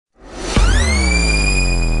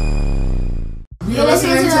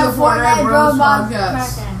listening to the Fortnite Bros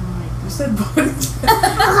podcast. You said podcast.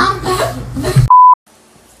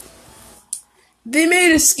 They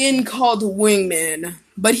made a skin called Wingman,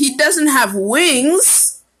 but he doesn't have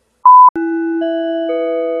wings.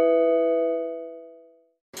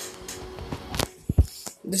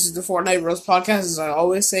 This is the Fortnite Bros podcast, as I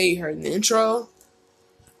always say. You heard in the intro.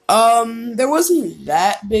 There wasn't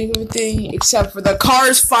that big of a thing, except for the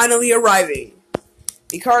cars finally arriving.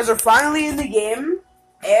 The cars are finally in the game,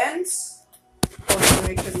 and hold on,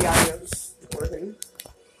 make sure the audio's working.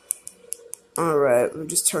 Alright, let me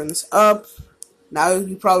just turn this up. Now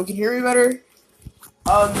you probably can hear me better.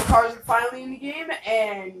 The cars are finally in the game,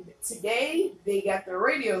 and today they got their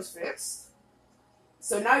radios fixed.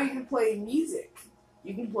 So now you can play music.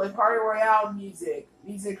 You can play Party Royale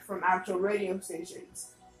music from actual radio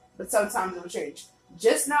stations. But sometimes it'll change.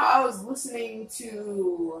 Just now I was listening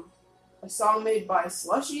to a song made by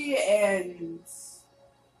Slushy, and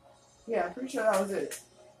yeah, I'm pretty sure that was it.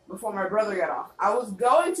 Before my brother got off. I was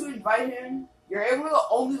going to invite him. You're able to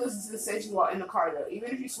only listen to the station while in the car, though.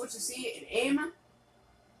 Even if you switch the seat and aim.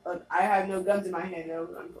 But I have no guns in my hand, though.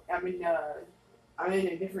 I'm in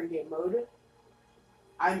a different game mode.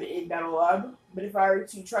 I'm in Battle Lab. But if I were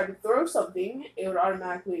to try to throw something, it would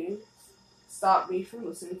automatically stop me from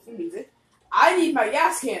listening to music. I need my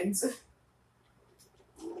gas cans.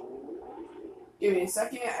 Give me a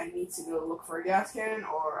second. I need to go look for a gas can,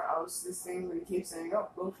 or else this thing will keep saying, "Oh,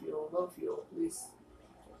 low fuel, please."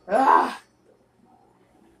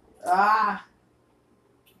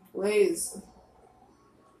 Please.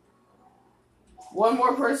 One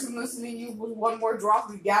more person listening to you with one more drop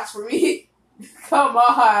of gas for me. Come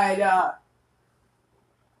on.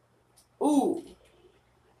 Ooh.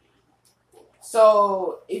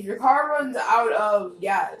 So, if your car runs out of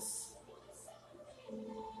gas,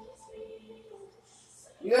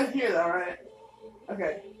 you guys hear that, right?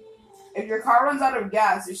 Okay. If your car runs out of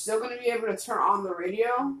gas, you're still going to be able to turn on the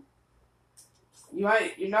radio.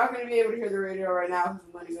 You're not going to be able to hear the radio right now because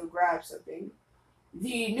I'm going to go grab something.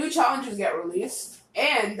 The new challenges get released,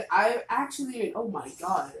 and I actually, oh my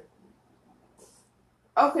god.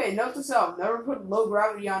 Okay, note to self, never put low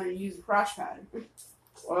gravity on and use a crash pad.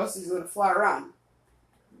 Or else he's going to fly around.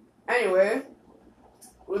 Anyway,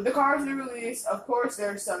 with the cars new release, of course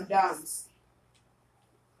there's some downs.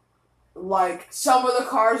 Like, some of the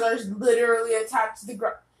cars are literally attached to the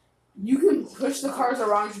ground. You can push the cars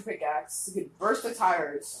around your pickaxe. You can burst the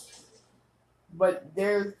tires. But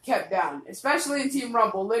they're kept down. Especially in Team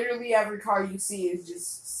Rumble. Literally every car you see is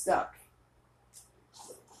just stuck.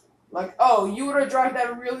 Like, oh, you want to drive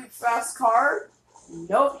that really fast car?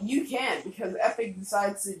 Nope, you can't, because Epic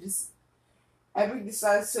decides to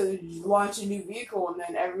launch a new vehicle, and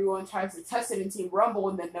then everyone tries to test it in Team Rumble,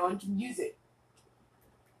 and then no one can use it.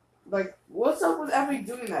 Like, what's up with Epic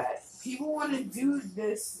doing that? People want to do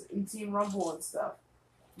this in Team Rumble and stuff.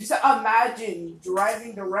 Just imagine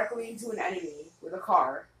driving directly into an enemy with a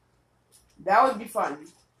car. That would be fun.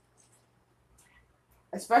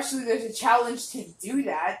 Especially there's a challenge to do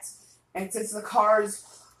that, and since the cars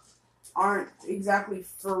aren't exactly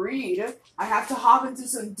freed, I have to hop into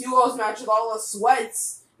some duos match with all the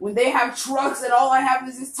sweats when they have trucks and all I have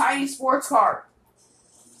is this tiny sports car.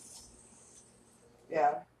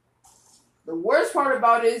 Yeah. The worst part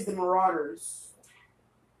about it is the Marauders.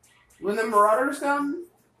 When the Marauders come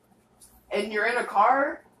and you're in a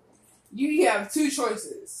car, you have two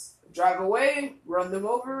choices. Drive away, run them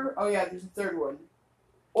over, oh yeah, there's a third one.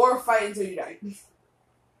 Or fight until you die.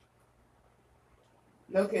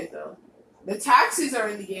 No kid, though. The taxis are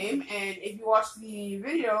in the game, and if you watch the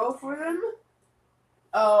video for them,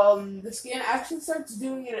 the skin actually starts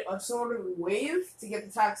doing a sort of wave to get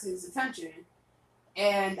the taxi's attention.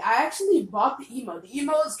 And I actually bought the emo. The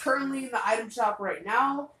emo is currently in the item shop right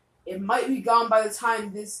now. It might be gone by the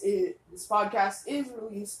time this podcast is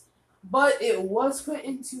released, but it was put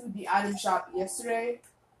into the item shop yesterday.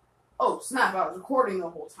 Oh, snap, I was recording the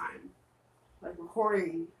whole time. Like,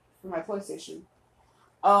 recording for my PlayStation.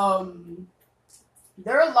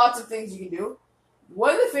 There are lots of things you can do.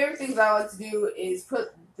 One of the favorite things I like to do is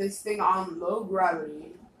put this thing on low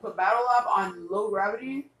gravity. Put Battle Lab on low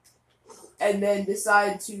gravity, and then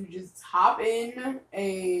decide to just hop in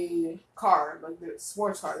a car, like the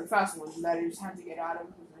sports car, the fast ones that I just have to get out of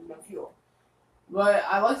because there's no fuel. But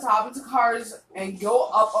I like to hop into cars and go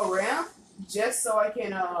up a ramp just so I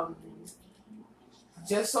can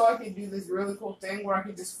do this really cool thing where I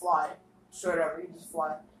can just fly. Straight up, you can just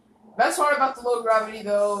fly. Best part about the low gravity,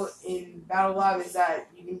 though, in Battle Lab is that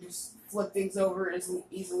you can just flip things over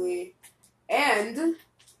easily. And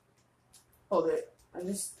hold it. I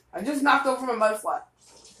just knocked over my mud flat.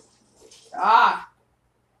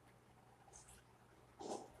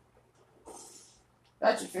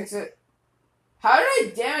 That should fix it. How did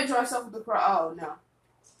I damage myself with the car? Oh, no.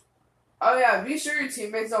 Oh, yeah, be sure your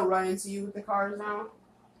teammates don't run into you with the cars now.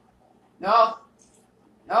 No.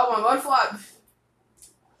 No, my mud flap.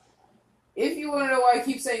 If you want to know why I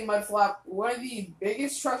keep saying mud flap, one of the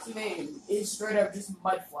biggest trucks in the game is straight up just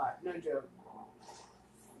mud flap. No joke.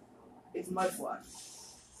 It's mud flap.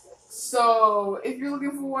 So, if you're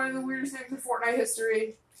looking for one of the weirdest names in Fortnite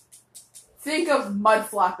history, think of mud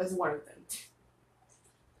flap as one of them.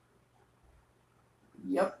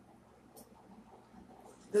 Yep.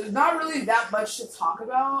 There's not really that much to talk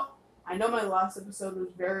about. I know my last episode was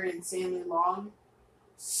very insanely long,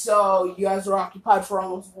 so you guys were occupied for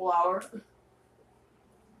almost a full hour.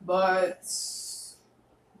 But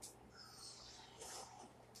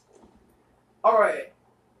alright.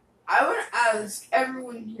 I want to ask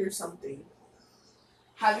everyone here something.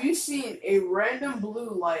 Have you seen a random blue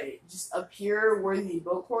light just appear where the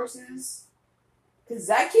boat course is? Because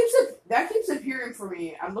that keeps appearing for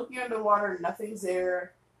me. I'm looking underwater, nothing's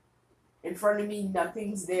there. In front of me,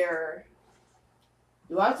 nothing's there.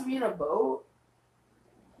 Do I have to be in a boat?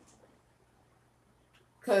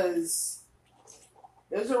 Because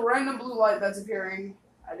there's a random blue light that's appearing.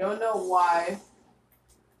 I don't know why.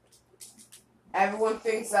 Everyone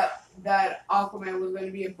thinks that Aquaman was going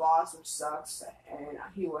to be a boss, which sucks, and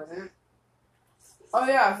he wasn't. Oh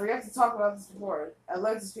yeah, I forgot to talk about this before.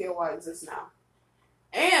 Atlantis POI exists now.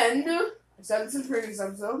 And I said this in the previous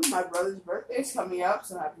episode, my brother's birthday is coming up,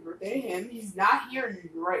 so happy birthday to him. He's not here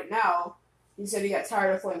right now. He said he got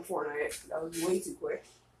tired of playing Fortnite. That was way too quick.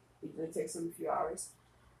 It did take some few hours.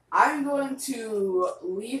 I'm going to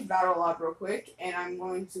leave Battle Lab real quick, and I'm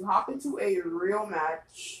going to hop into a real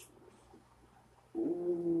match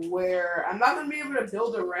where I'm not going to be able to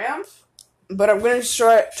build a ramp, but I'm going to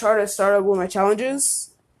try to start up with my challenges.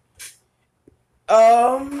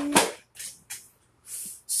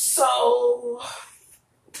 So,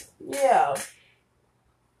 yeah.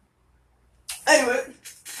 Anyway,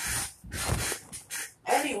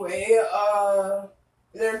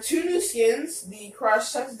 there are two new skins, the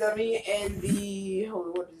Crash Test Dummy and the,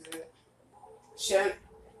 what is it?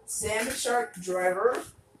 Sand Shark Driver.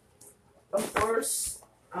 Of course,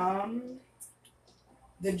 the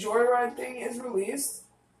Joyride thing is released.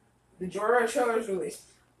 The Joyride trailer is released.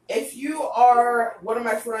 If you are one of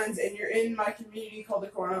my friends and you're in my community called the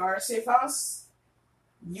Coronavirus Safe House,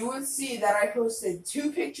 you would see that I posted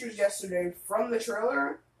 2 pictures yesterday from the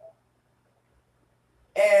trailer.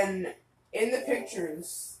 And in the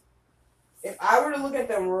pictures, if I were to look at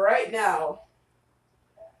them right now,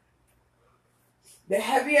 the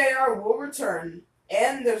Heavy AR will return,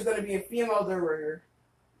 and there's going to be a female dirt rigger,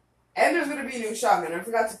 and there's going to be a new shotgun. I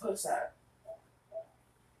forgot to post that.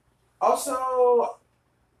 Also,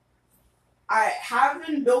 I have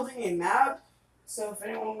been building a map, so if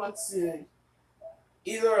anyone wants to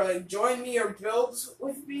either join me or build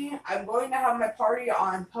with me, I'm going to have my party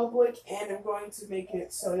on public, and I'm going to make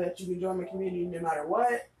it so that you can join my community no matter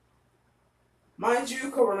what. Mind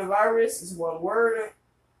you, coronavirus is one word.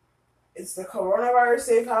 It's the Coronavirus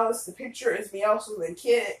Safe House. The picture is Meowscles and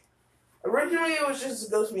Kit. Originally it was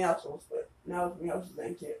just Ghost Meowscles, but now it's Meowscles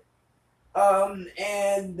and Kit.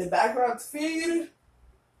 And the background feed.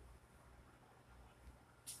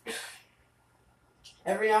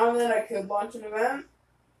 Every now and then I could launch an event.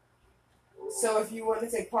 So if you want to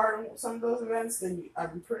take part in some of those events, then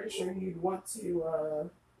I'm pretty sure you'd want to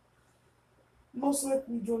most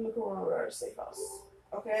likely join the Coronavirus Safe House.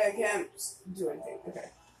 Okay, I can't do anything. Okay.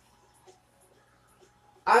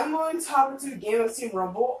 I'm going to hop into a game of Team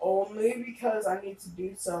Rumble only because I need to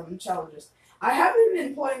do some challenges. I haven't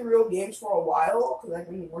been playing real games for a while because I've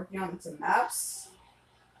been working on some maps.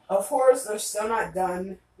 Of course, they're still not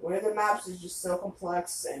done. One of the maps is just so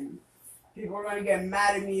complex, and people are going to get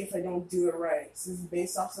mad at me if I don't do it right. This is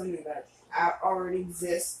based off something that already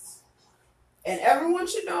exists, and everyone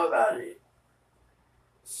should know about it.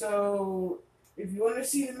 So, if you want to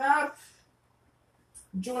see the map,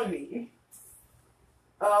 join me.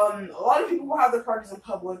 A lot of people will have their parties in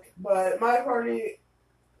public, but my party,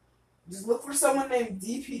 just look for someone named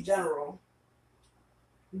DP General.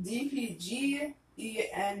 DPGENARL,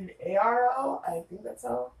 I think that's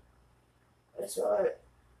how I spell it.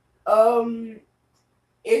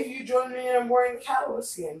 If you join me and I'm wearing a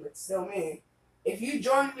Catalyst skin, it's still me. If you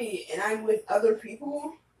join me and I'm with other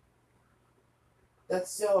people,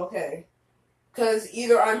 that's still okay. Because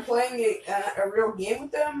either I'm playing a real game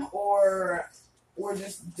with them, or we're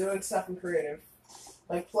just doing stuff in creative.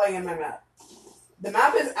 Like playing in my map. The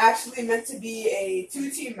map is actually meant to be a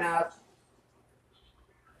 2-team map.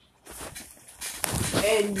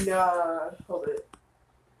 And, hold it.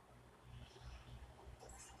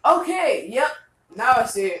 Okay, yep. Now I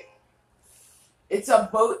see it. It's a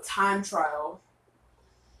boat time trial.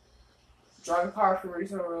 Drive a car from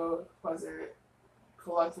Retail Road, Pleasant,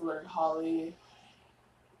 collect a letter, Holly.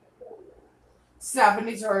 Snap, I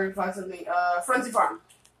need to hurry and find something. Frenzy Farm.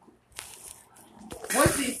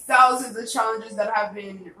 With the thousands of challenges that have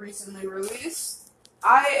been recently released,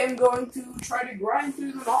 I am going to try to grind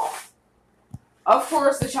through them all. Of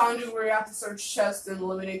course, the challenges where you have to search chests and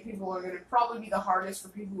eliminate people are going to probably be the hardest for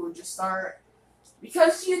people who just start.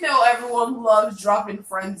 Because, you know, everyone loves dropping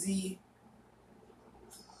Frenzy.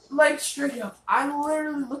 Like, straight up, I'm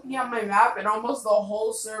literally looking at my map and almost the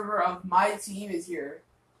whole server of my team is here.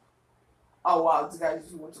 Oh, wow, this guy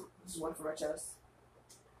just went for my chest.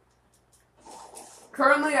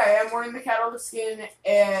 Currently, I am wearing the Catalyst skin,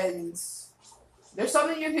 and there's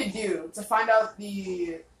something you can do to find out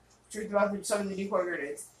the truth about some of the decoy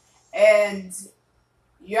grenades. And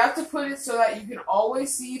you have to put it so that you can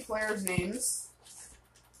always see players' names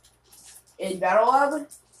in Battle Lab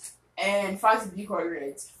and find some decoy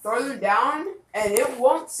grenades. Throw them down, and it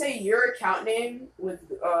won't say your account name with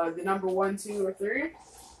the number 1, 2, or 3.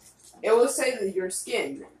 It will say that your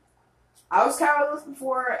skin. I was Catalyst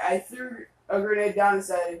before. I threw a grenade down and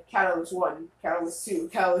said Catalyst 1, Catalyst 2,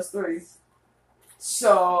 Catalyst 3.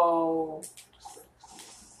 So,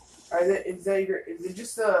 is it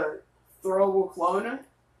just a throwable clone?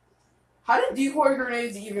 How do decoy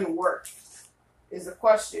grenades even work? Is the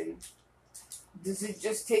question. Does it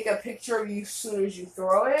just take a picture of you as soon as you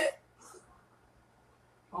throw it?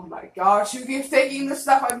 Oh my gosh, who keeps taking the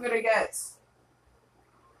stuff I'm gonna get?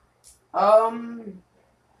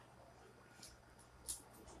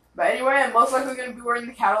 But anyway, I'm most likely going to be wearing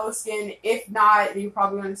the Catalyst skin. If not, you're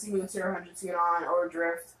probably going to see me with 100 skin on or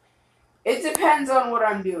Drift. It depends on what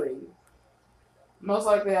I'm doing. Most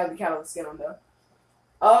likely I have the Catalyst skin on though.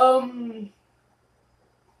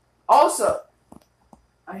 Also,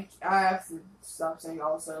 I have to stop saying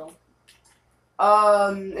also.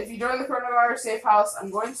 If you join the Coronavirus Safe House,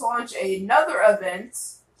 I'm going to launch another event.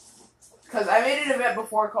 Because I made an event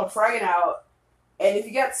before called Fragging Out. And if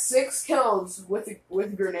you get 6 kills with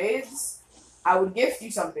grenades, I would gift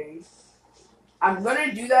you something. I'm going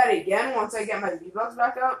to do that again once I get my V-Bucks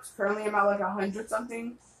back up. Currently I'm at like 100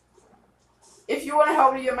 something. If you want to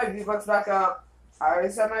help me get my V-Bucks back up, I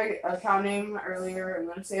already said my account name earlier. I'm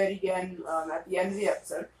going to say it again at the end of the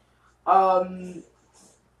episode.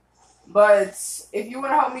 But if you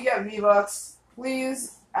want to help me get V-Bucks,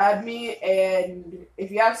 please add me. And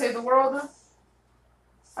if you have Save the World,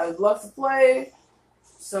 I would love to play.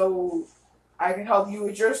 So I can help you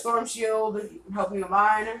with your Storm Shield. You can help me with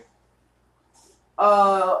mine.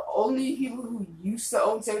 Only people who used to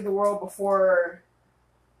own Save the World before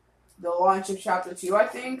the launch of Chapter 2, I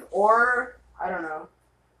think. Or, I don't know.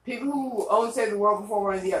 People who own Save the World before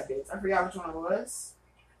one of the updates. I forgot which one it was.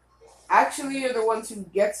 Actually, are the ones who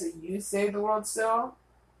get to use Save the World still.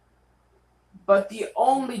 But the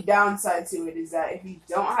only downside to it is that if you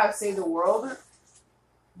don't have Save the World,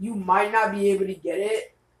 you might not be able to get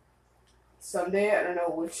it someday. I don't know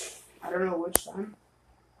which time.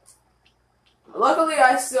 Luckily,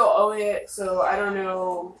 I still own it, so I don't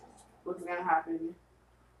know what's gonna happen.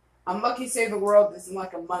 I'm lucky Save the World isn't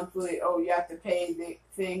like a monthly, oh, you have to pay the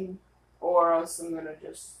thing, or else I'm gonna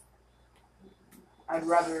just, I'd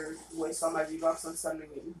rather waste all my V-Bucks on something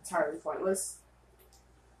entirely pointless.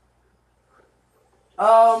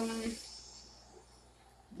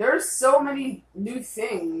 There's so many new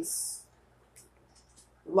things,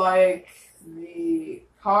 like the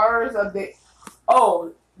cars update.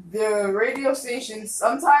 Oh, the radio stations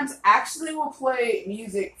sometimes actually will play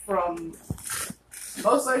music from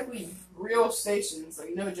most likely real stations,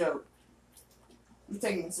 like no joke. I'm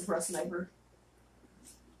taking the suppressed sniper.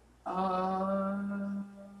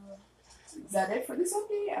 Is that it for this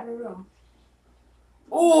update? I don't know.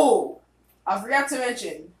 Oh, I forgot to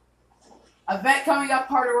mention. Event coming up,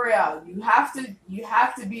 Party Royale. You have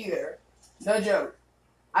to be there. No joke.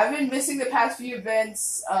 I've been missing the past few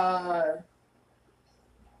events, but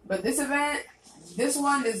this event, this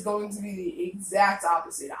one is going to be the exact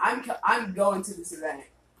opposite. I'm going to this event.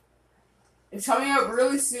 It's coming up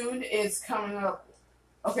really soon. It's coming up.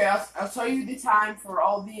 Okay, I'll tell you the time for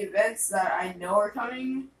all the events that I know are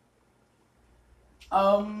coming.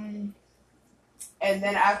 And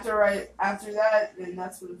then after that, then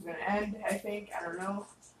that's when it's gonna end. I think. I don't know.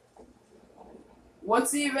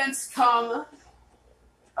 Once the events come,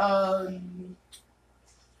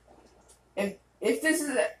 if this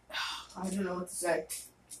is, I don't know what to say.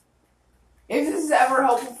 If this is ever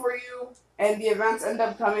helpful for you, and the events end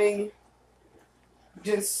up coming,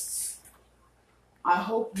 just I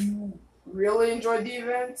hope you really enjoyed the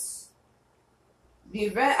event. The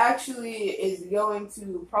event actually is going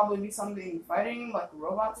to probably be something fighting, like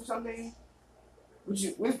robots or something. Which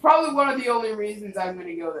is probably one of the only reasons I'm going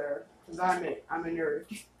to go there. Because I'm a nerd.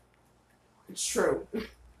 It's true.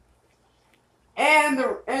 And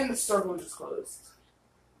the circle just closed.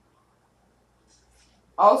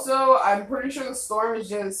 Also, I'm pretty sure the storm is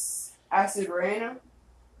just acid rain.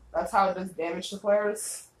 That's how it does damage to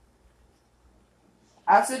players.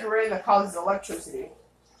 Acid rain that causes electricity.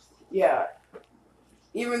 Yeah.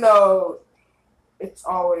 Even though it's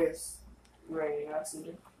always raining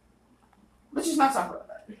acid. Let's just not talk about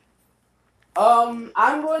that.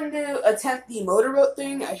 I'm going to attempt the motorboat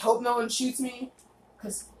thing. I hope no one shoots me.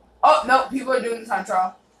 Oh, no, people are doing the time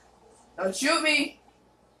trial. Don't shoot me!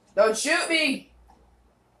 Don't shoot me!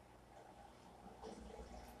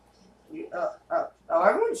 Oh,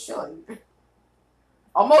 everyone's chilling.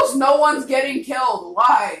 Almost no one's getting killed.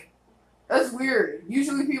 Why? That's weird.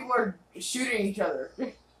 Usually people are shooting each other.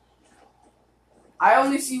 I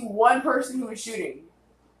only see one person who is shooting.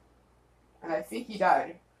 And I think he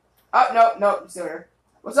died. Oh, no, he's still here.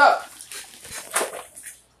 What's up?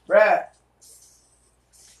 Bruh.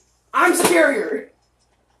 I'm superior!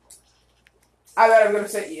 I bet I'm gonna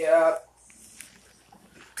say, yep.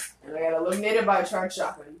 And I got eliminated by a charged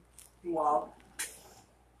shotgun. Wow.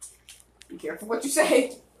 Be careful what you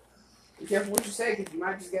say. Be careful what you say, because you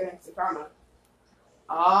might just get into karma.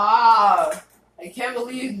 I can't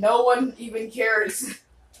believe no one even cares.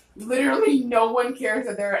 Literally no one cares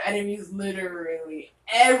that there are enemies literally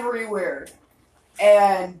everywhere.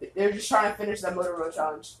 And they're just trying to finish that motorboat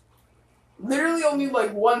challenge. Literally only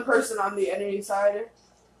like one person on the enemy side.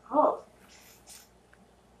 Oh.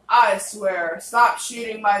 I swear, stop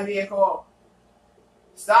shooting my vehicle.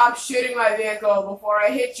 Stop shooting my vehicle before I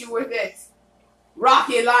hit you with it.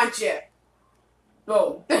 Rocket launcher.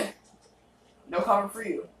 Boom. No cover for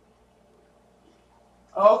you.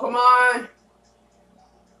 Oh, come on.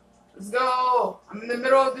 Let's go. I'm in the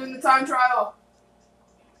middle of doing the time trial.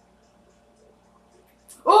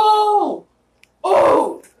 Oh!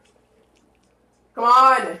 Oh! Come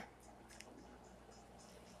on.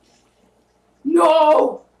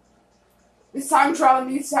 No! This time trial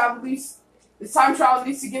needs to have at least... This time trial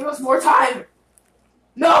needs to give us more time.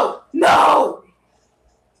 No! No!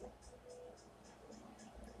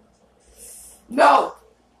 No!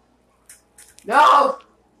 No!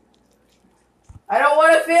 I don't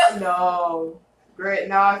want to fail. No. Great,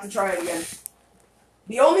 now I have to try it again.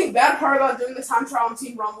 The only bad part about doing the time trial on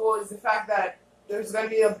Team Rumble is the fact that there's going to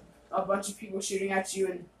be a bunch of people shooting at you,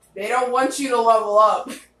 and they don't want you to level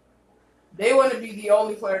up. They want to be the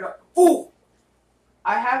only player to... Ooh!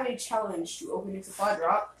 I have a challenge to open a supply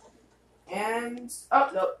drop. And... Oh,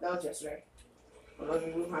 no, that was yesterday. Let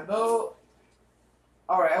me move my boat.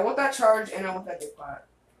 Alright, I want that charge, and I want that big pot.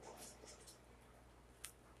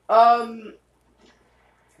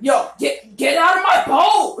 Yo, get out of my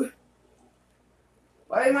boat!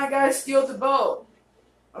 Why did my guy steal the boat?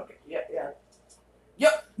 Okay, yeah. Yo,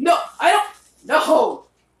 no, I don't... No!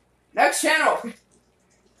 Next channel!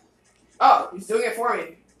 Oh, he's doing it for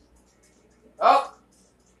me. Oh,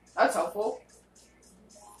 that's helpful.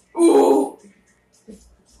 Ooh!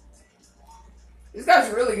 This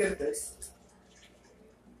guy's really good at this.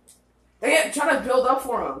 Dang it, I'm trying to build up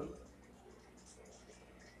for him.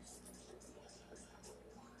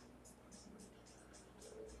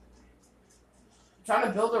 I'm trying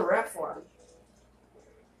to build a ramp for him.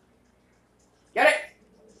 Get it!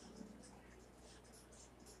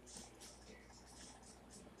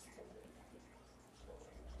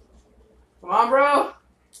 Come on, bro.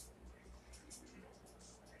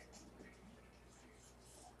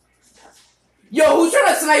 Yo, who's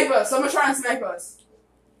trying to snipe us? Someone's trying to snipe us.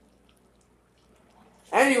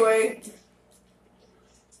 Anyway.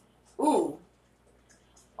 Ooh.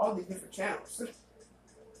 All these different channels.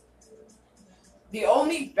 The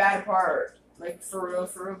only bad part, like for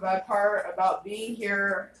real bad part about being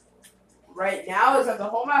here right now is that the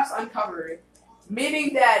whole map's uncovered.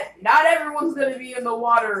 Meaning that not everyone's going to be in the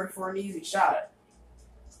water for an easy shot.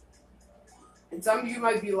 And some of you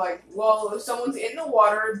might be like, well, if someone's in the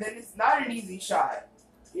water, then it's not an easy shot.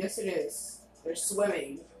 Yes, it is. They're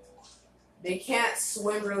swimming. They can't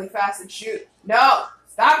swim really fast and shoot. No!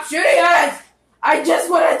 Stop shooting at us! I just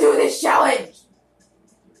want to do this challenge!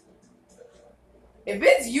 If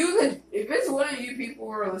it's you, if it's one of you people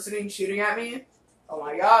who are listening shooting at me, oh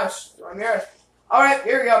my gosh, I'm here. Alright,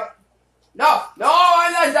 here we go. No,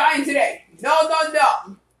 I'm not dying today. No.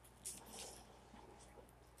 I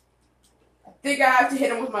think I have to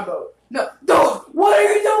hit him with my boat. No, what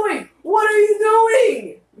are you doing? What are you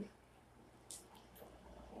doing?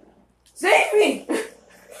 Save me!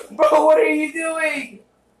 Bro, what are you doing?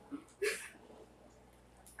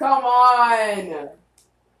 Come on.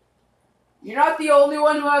 You're not the only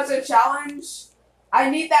one who has a challenge.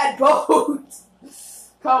 I need that boat.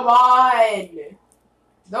 Come on.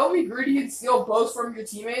 Don't be greedy and steal boats from your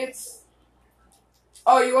teammates.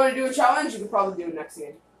 Oh, you want to do a challenge? You could probably do it next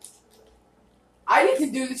game. I need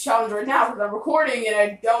to do this challenge right now because I'm recording and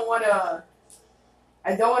I don't want to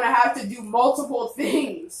have to do multiple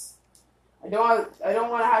things. I don't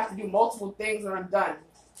want to have to do multiple things when I'm done.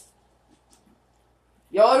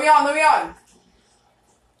 Yo, let me on.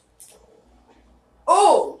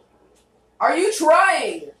 Oh! Are you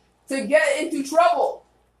trying to get into trouble?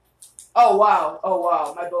 Oh,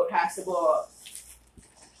 wow. My boat has to blow up.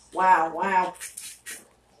 Wow.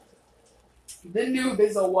 The noob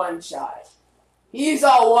is a one-shot. He's a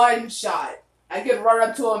one-shot. I could run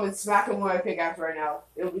up to him and smack him with my pickaxe right now.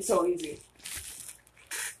 It would be so easy.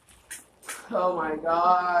 Oh my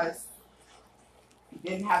gosh. He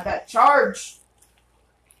didn't have that charge.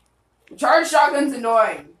 The charge shotgun's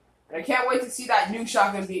annoying. And I can't wait to see that new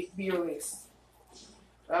shotgun be released.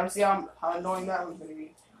 I don't see how annoying that one's going to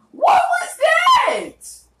be. What was that?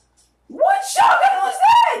 What shotgun was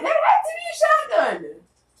that? That had to be a shotgun.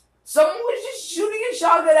 Someone was just shooting a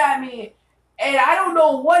shotgun at me. And I don't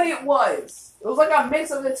know what it was. It was like a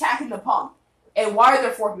mix of attack and the pump. And why are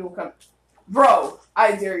there 4 people coming? Bro,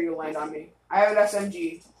 I dare you to land on me. I have an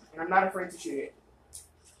SMG. And I'm not afraid to shoot it.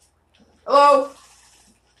 Hello?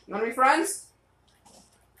 You want to be friends?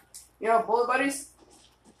 You know, bullet buddies?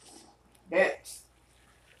 Bitch.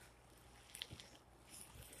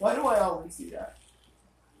 Why do I always do that?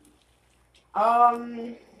 I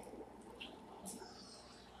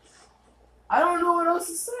don't know what else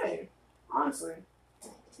to say. Honestly.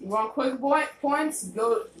 You want quick points?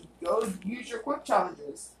 Go use your quick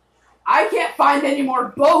challenges. I can't find any more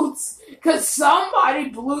boats because somebody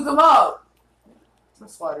blew them up. My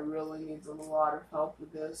squad really needs a lot of help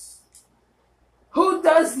with this. Who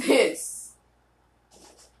does this?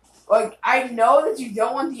 Like, I know that you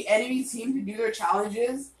don't want the enemy team to do their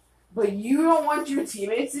challenges, but you don't want your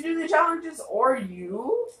teammates to do the challenges, or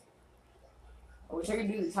you? I wish I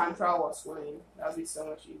could do the time trial while swimming. That would be so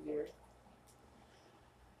much easier.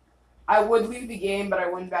 I would leave the game, but I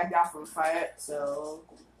wouldn't back down from a fight, so...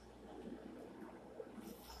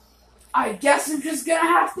 I guess I'm just gonna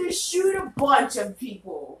have to shoot a bunch of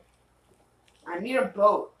people. I need a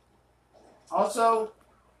boat. Also,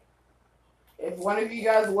 if one of you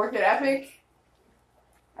guys work at Epic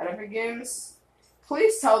Games,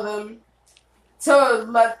 please tell them to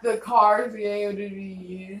let the cars be able to be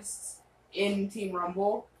used in Team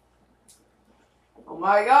Rumble. Oh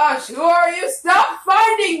my gosh, who are you? Stop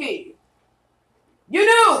finding me! You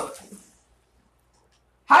knew!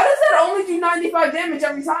 How does that only do 95 damage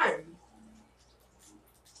every time?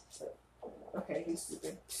 Okay, he's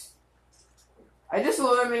stupid. I just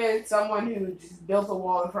eliminated someone who just built a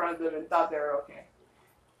wall in front of them and thought they were okay.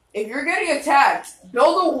 If you're getting attacked,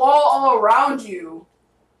 build a wall all around you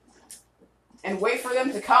and wait for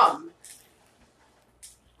them to come.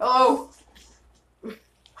 Hello?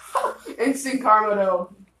 Instant karma,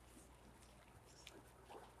 though.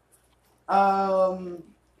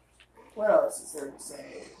 What else is there to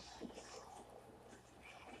say?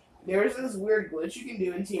 There's this weird glitch you can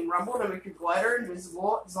do in Team Rumble to make your glider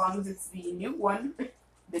invisible, as long as it's the nuke one.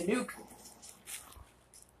 The nuke.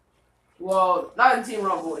 Well, not in Team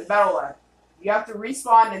Rumble, in Battle Lab. You have to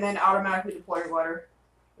respawn and then automatically deploy your glider.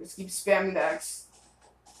 Just keep spamming the X.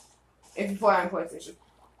 If you play on PlayStation.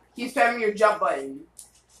 Keep spamming your jump button.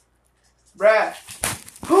 Bruh.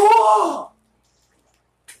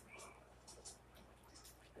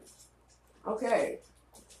 Okay.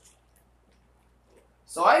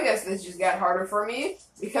 So I guess this just got harder for me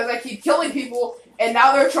because I keep killing people and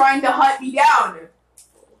now they're trying to hunt me down.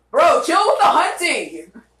 Bro, chill with the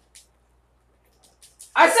hunting.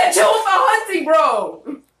 I said chill with the hunting, bro.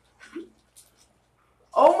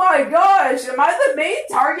 Oh my gosh, am I the main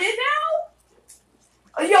target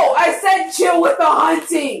now? Yo, I said chill with the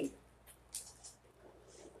hunting.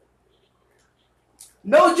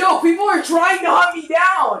 No joke, people are trying to hunt me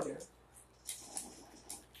down.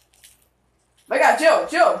 My God, chill.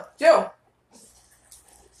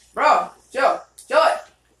 Bro, chill it.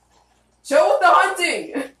 Chill with the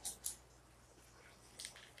hunting.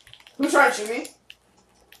 Who's trying to shoot me?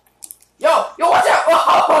 Yo, watch out.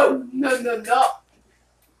 Oh, no.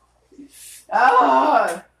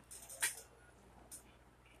 Ah.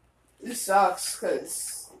 This sucks,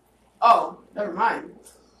 cause... Oh, never mind.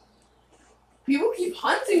 People keep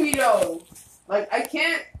hunting me, though. Like, I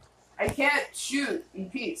can't shoot in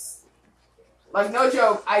peace. Like, no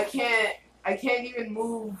joke, I can't even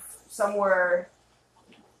move somewhere.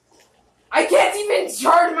 I can't even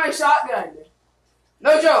charge my shotgun.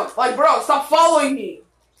 No joke. Like, bro, stop following me.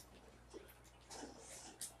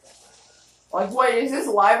 Like, wait, is this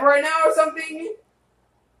live right now or something?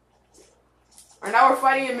 Or now we're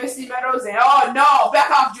fighting in Misty Meadows and, oh no, back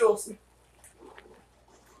off, Jules.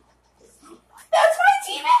 That's my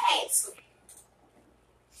teammates!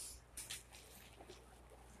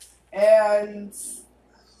 And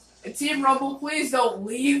Team Rumble, please don't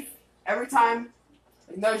leave every time.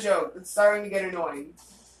 Like, no joke, it's starting to get annoying.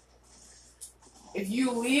 If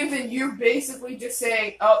you leave, then you're basically just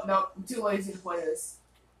saying, oh, no, I'm too lazy to play this.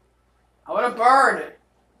 I want to burn.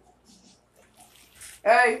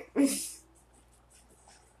 Hey.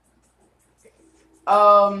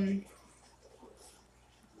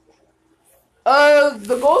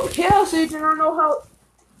 The Gold Chaos Agent, I don't know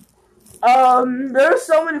how. There's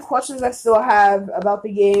so many questions I still have about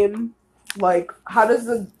the game. Like, how does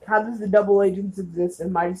the double agents exist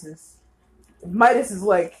in Midas? Midas is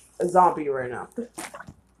like a zombie right now.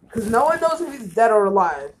 Because no one knows if he's dead or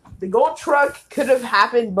alive. The gold truck could have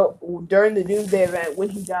happened but during the Doomsday event when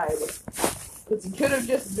he died. Because he could have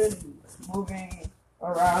just been moving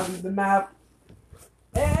around the map.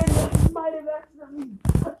 And he might have accidentally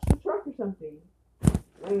touched the truck or something.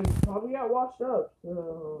 And he probably got washed up.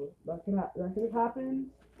 So that could have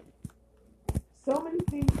happened. So many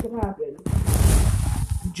things could happen.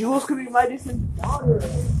 Jules could be Midas' daughter.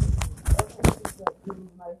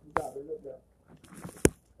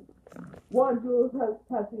 One, Jules has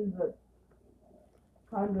tattoos that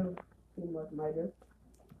kind of seem like Midas.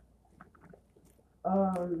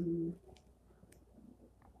 Oh,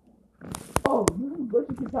 this is what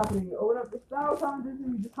keeps happening. Open up the Star Congress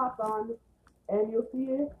and you just hop on, and you'll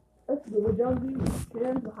see it. That's Little Jonesy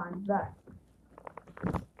stands behind his back.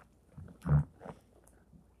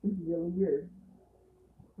 This is really weird.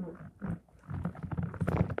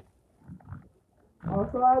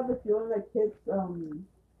 Also, I have the feeling that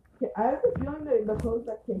I have the feeling that the pose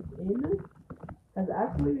that kicks in has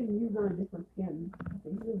actually been used on a different skin. I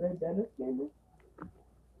think it's a Vendetta skin.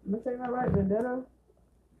 Am I saying that right? Vendetta?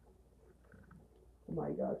 Oh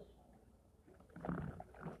my gosh.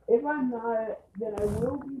 If I'm not, then I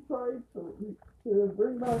will be trying to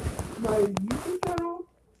bring back my YouTube channel.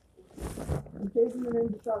 I'm changing the name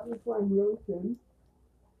to Shotgun Slime really soon.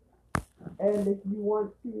 And if you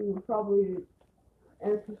want to probably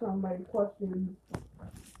answer some of my questions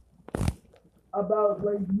about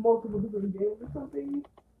like multiple different games or something,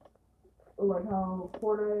 or like how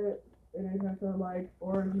Fortnite and Apex are like,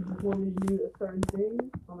 or if you just want me to do a certain thing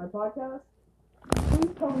on my podcast,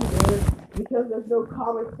 please tell me there, because there's no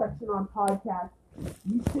comment section on podcasts.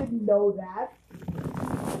 You should know that.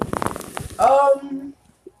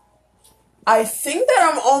 I think that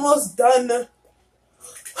I'm almost done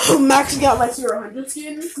maxing out my tier 100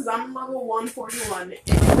 skins, because I'm level 141.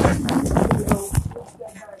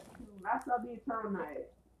 Max out the Eternal Knight.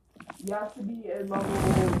 You have to be at level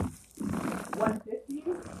 150,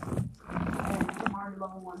 and I'm already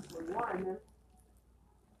level 141.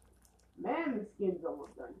 Man, the skin's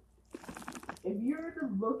almost done. If you were to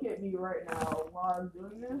look at me right now while I'm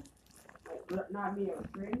doing this, like, not me on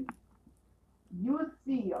screen, you would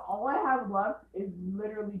see all I have left is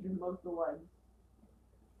literally just most of the legs.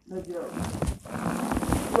 No joke.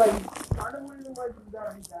 Like, part of one of the legs is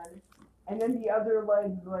already done, and then the other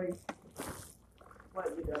legs, like,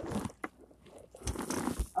 slightly done.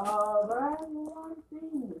 But I have a lot of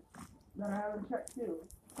things that I haven't checked too.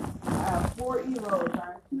 I have 4 elos, I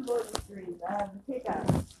have 2 loading screens, I have the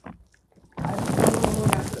pickaxe. I have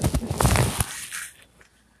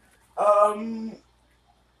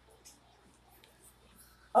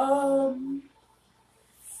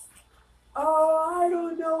I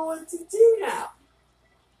don't know what to do now.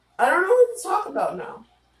 I don't know what to talk about now.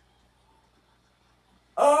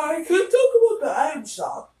 I could talk about the item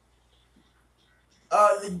shop.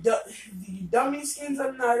 The dummy skins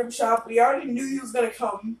on the item shop. We already knew he was gonna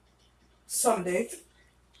come someday,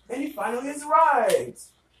 and he finally has arrived.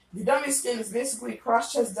 The dummy skin is basically a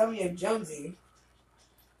cross-chest dummy of Jonesy.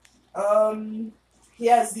 He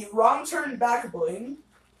has the wrong turn back bling,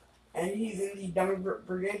 and he's in the dummy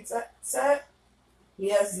brigade set. He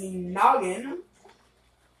has the noggin.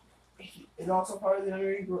 He is also part of the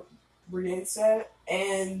dummy brigade set,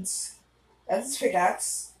 and that's his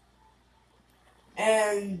pickaxe.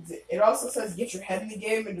 And it also says get your head in the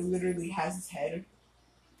game, and it literally has his head.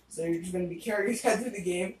 So you're just going to be carrying his head through the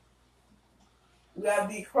game. We have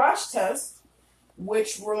the crash test,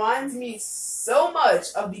 which reminds me so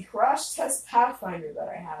much of the crash test Pathfinder that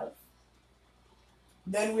I have.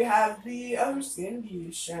 Then we have the other skin,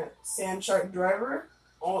 the Sand Shark Driver.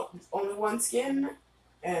 Only one skin,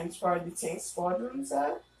 and it's probably the Tank Squadron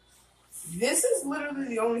set. This is literally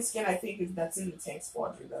the only skin I think that's in the Tank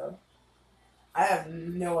Squadron, though. I have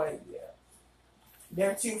no idea.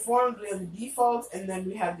 There are two forms. We have the default, and then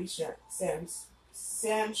we have the Sand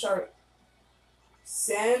Shark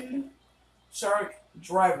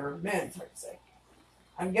Driver. Man, it's hard to say.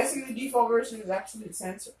 I'm guessing the default version is actually the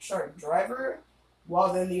Sand Shark Driver,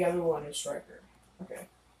 while then the other one is Striker. Okay.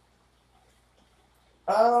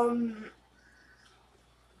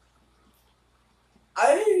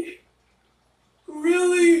 I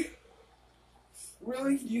really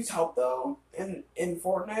could use help though in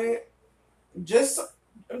Fortnite. I'm just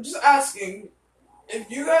asking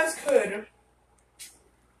if you guys could.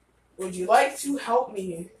 Would you like to help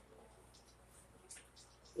me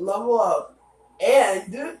level up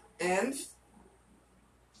and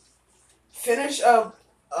finish up?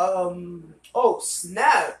 Oh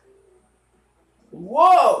snap!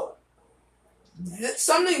 Whoa!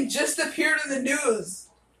 Something just appeared in the news.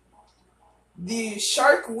 The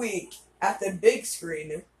Shark Week at the big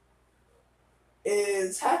screen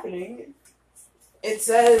is happening. It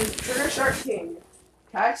says Trigger Shark King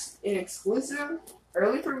catch an exclusive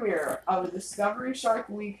early premiere of a Discovery Shark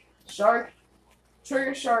Week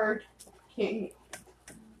Trigger Shark King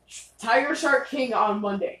Tiger Shark King on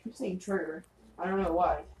Monday. I keep saying Trigger. I don't know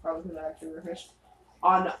why. Probably because I have Trigger Fish.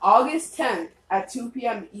 On August 10th at 2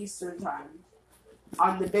 p.m. Eastern Time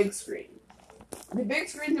on the big screen. The big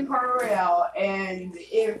screen's in Party Royale, and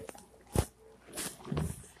if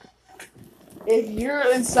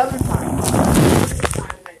you're in Southern Time,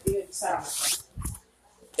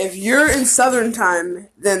 if you're in Southern Time,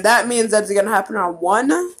 then that means that it's gonna happen on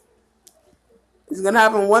 1. It's gonna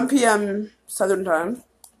happen 1 p.m. Southern Time,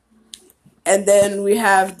 and then we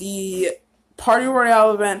have the Party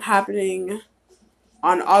Royale event happening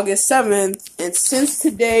on August 7th, and since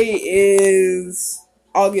today is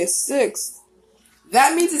August 6th,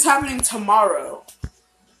 that means it's happening tomorrow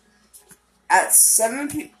at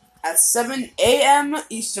 7 a.m.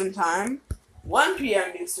 Eastern Time, 1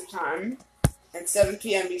 p.m. Eastern Time, and 7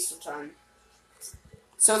 p.m. Eastern Time.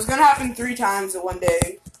 So it's going to happen 3 times in one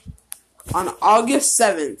day on August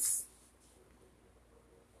 7th.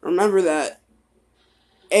 Remember that.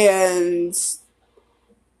 And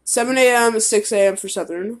 7 a.m. is 6 a.m. for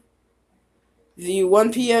Southern. The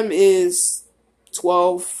 1 p.m. is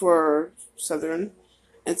 12 for Southern.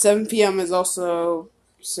 And 7 p.m. is also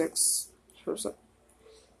 6 for Southern.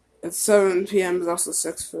 And 7 p.m. is also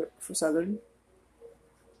 6 for Southern.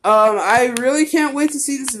 I really can't wait to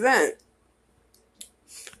see this event.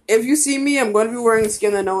 If you see me, I'm going to be wearing a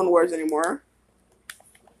skin that no one wears anymore.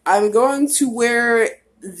 I'm going to wear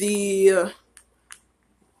the...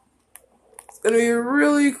 it's going to be a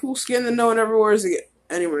really cool skin that no one ever wears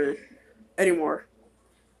anymore.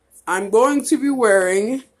 I'm going to be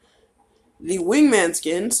wearing the Wingman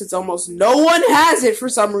skin, since almost no one has it for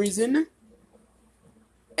some reason.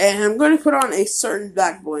 And I'm going to put on a certain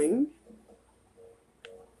back bling.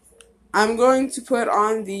 I'm going to put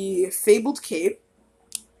on the Fabled Cape.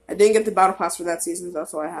 I didn't get the Battle Pass for that season, so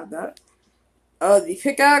that's why I have that. The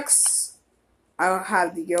pickaxe. I'll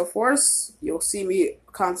have the Gale Force. You'll see me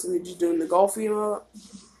constantly just doing the golf emote.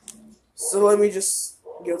 So let me just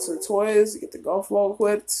go to the toys, get the golf ball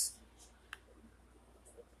equipped.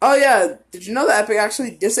 Oh yeah, did you know that Epic actually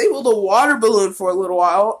disabled a water balloon for a little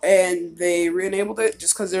while, and they re-enabled it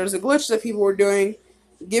just because there was a glitch that people were doing,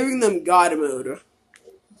 giving them God mode.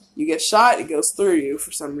 You get shot, it goes through you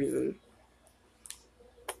for some reason.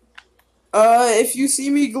 If you see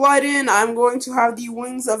me glide in, I'm going to have the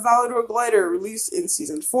Wings of Valador glider released in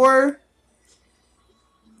Season 4.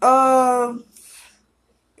 If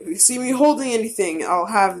you see me holding anything, I'll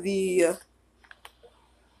have the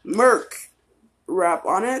Merc wrap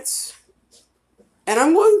on it. And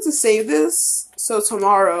I'm going to save this so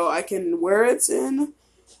tomorrow I can wear it and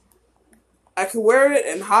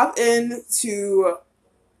hop in to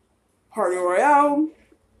Party Royale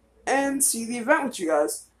and see the event with you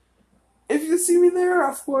guys. If you see me there,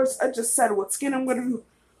 of course, I just said what skin I'm gonna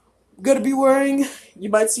be wearing. You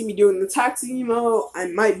might see me doing the taxi emote. I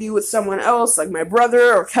might be with someone else, like my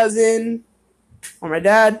brother or cousin or my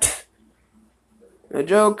dad. No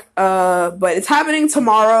joke. But it's happening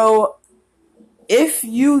tomorrow. If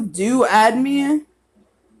you do add me,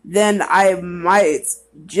 then I might,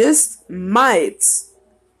 just might,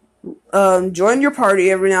 join your party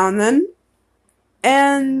every now and then.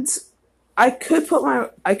 And I could put my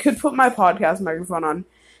podcast microphone on,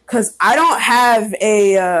 cause I don't have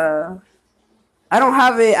a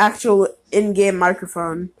actual in-game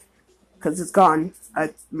microphone. because it's gone.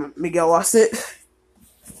 Miguel lost it.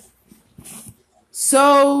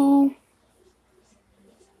 So,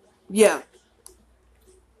 yeah.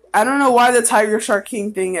 I don't know why the Tiger Shark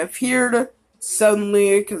King thing appeared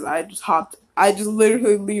suddenly, because I just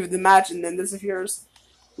literally leave the match and then disappears.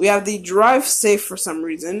 We have the drive safe for some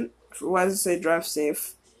reason. Why does it say drive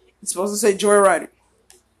safe? It's supposed to say joyriding.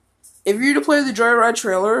 If you're to play the Joyride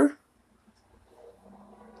trailer,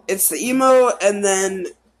 it's the emo and then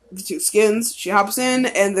the two skins. She hops in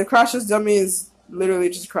and the crash test dummy is literally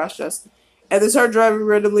just crash test. And they start driving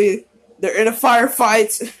randomly. They're in a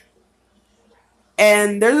firefight.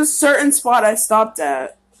 And there's a certain spot I stopped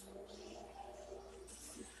at.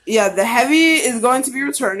 Yeah, the heavy is going to be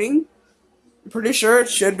returning. I'm pretty sure it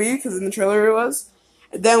should be, because in the trailer it was.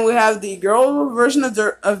 And then we have the girl version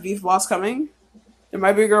of Beef Boss coming. There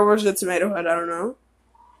might be a girl version of Tomato Head, I don't know.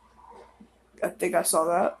 I think I saw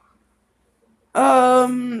that.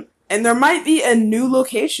 And there might be a new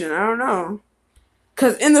location, I don't know.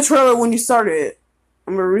 Because in the trailer when you start it,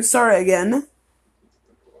 I'm going to restart it again.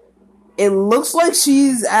 It looks like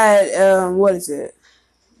she's at, what is it?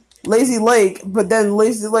 Lazy Lake, but then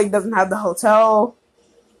Lazy Lake doesn't have the hotel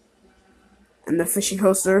and the fishing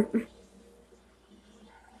coaster.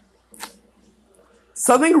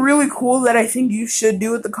 Something really cool that I think you should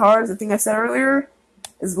do with the cars, I think I said earlier,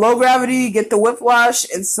 is low gravity, get the whiplash,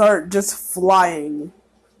 and start just flying.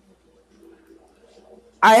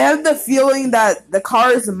 I have the feeling that the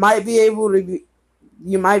cars might be able to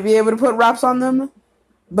you might be able to put wraps on them,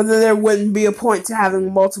 but then there wouldn't be a point to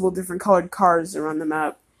having multiple different colored cars around the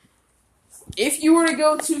map. If you were to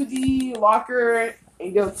go to the locker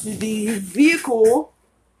and go to the vehicle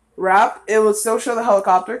wrap, it will still show the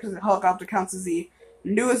helicopter, because the helicopter counts as the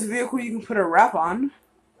newest vehicle you can put a wrap on.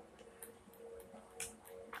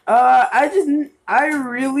 I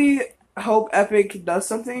really hope Epic does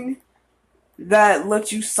something that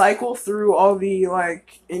lets you cycle through all the,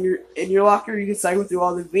 like, in your locker you can cycle through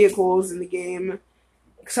all the vehicles in the game,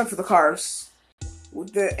 except for the cars.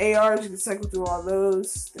 With the ARs, you can cycle through all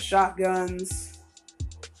those, the shotguns,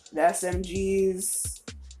 the SMGs,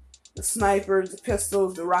 the snipers, the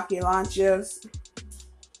pistols, the rocket launchers.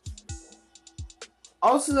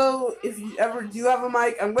 Also, if you ever do have a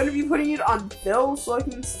mic, I'm going to be putting it on fill so I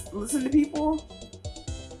can listen to people.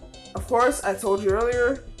 Of course, I told you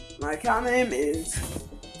earlier, my account name is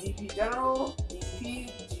DP General,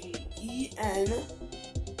 DPGEN,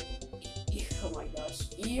 oh my gosh,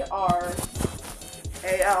 ERAL.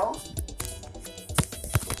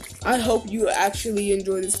 I hope you actually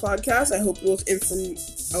enjoyed this podcast. I hope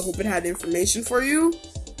it had information for you.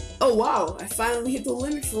 Oh wow, I finally hit the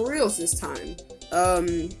limit for reals this time.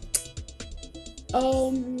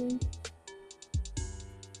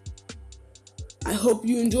 I hope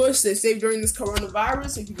you enjoy. Stay safe during this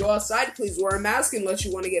coronavirus. If you go outside, please wear a mask unless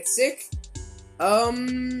you want to get sick.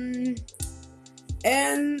 And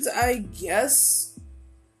I guess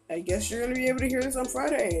you're gonna be able to hear this on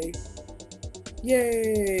Friday.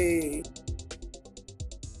 Yay!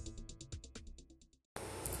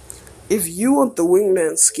 If you want the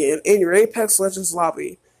Wingman skin in your Apex Legends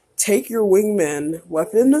lobby, take your Wingman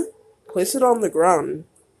weapon, place it on the ground,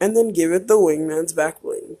 and then give it the Wingman's back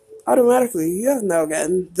bling. Automatically, you have now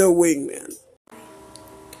gotten the Wingman.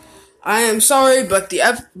 I am sorry, but the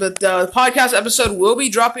podcast episode will be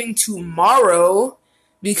dropping tomorrow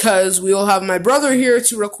because we will have my brother here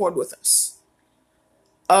to record with us.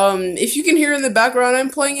 If you can hear in the background, I'm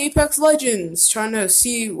playing Apex Legends, trying to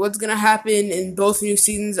see what's gonna happen in both new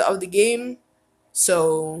seasons of the game.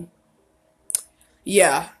 So,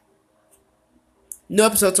 yeah. No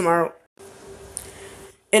episode tomorrow.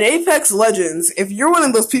 In Apex Legends, if you're one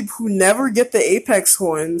of those people who never get the Apex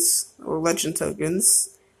coins, or Legend tokens,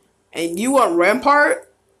 and you want Rampart,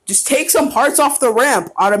 just take some parts off the ramp.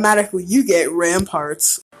 Automatically, you get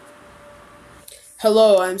Ramparts.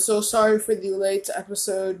 Hello, I'm so sorry for the late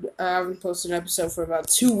episode. I haven't posted an episode for about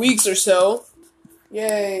 2 weeks or so.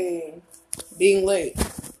 Yay. Being late.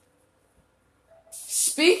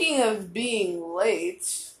 Speaking of being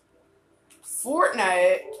late,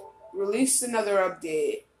 Fortnite released another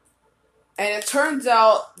update, and it turns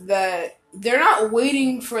out that they're not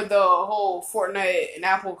waiting for the whole Fortnite and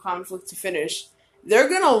Apple conflict to finish. They're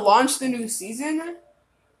gonna launch the new season,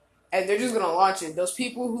 and they're just gonna launch it. Those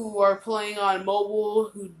people who are playing on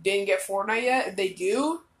mobile who didn't get Fortnite yet, if they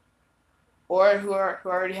do, or who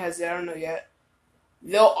already has it, I don't know yet,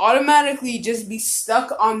 they'll automatically just be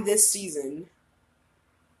stuck on this season.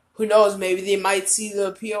 Who knows, maybe they might see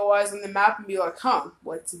the POIs on the map and be like, huh,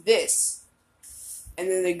 what's this? And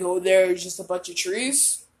then they go there, it's just a bunch of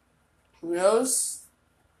trees. Who knows?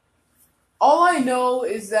 All I know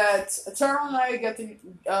is that Eternal Night got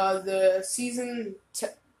the season.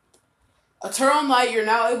 Eternal Night, you're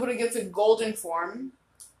now able to get the golden form.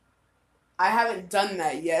 I haven't done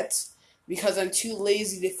that yet because I'm too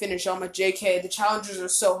lazy to finish all my JK. The challenges are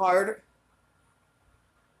so hard.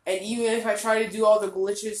 And even if I try to do all the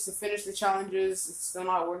glitches to finish the challenges, it's still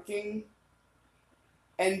not working.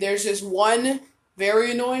 And there's just one very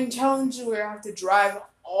annoying challenge where I have to drive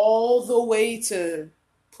all the way to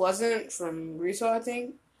Pleasant from Riso, I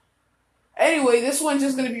think. Anyway, this one's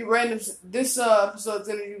just gonna be random. This episode's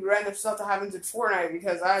gonna be random stuff that happens in Fortnite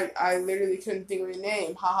because I literally couldn't think of a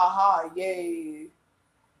name. Ha ha ha! Yay!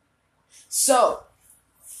 So,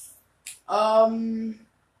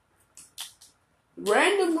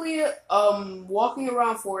 randomly, walking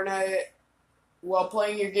around Fortnite while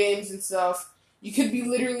playing your games and stuff, you could be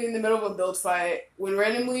literally in the middle of a build fight when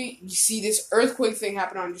randomly you see this earthquake thing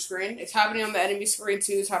happen on your screen. It's happening on the enemy screen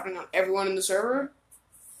too. It's happening on everyone in the server.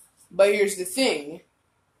 But here's the thing.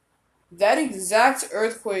 That exact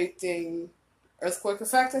earthquake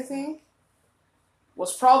effect, I think,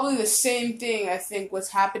 was probably the same thing I think was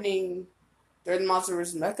happening during the Monster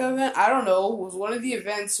vs. Mecha event. I don't know. It was one of the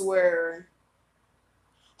events where...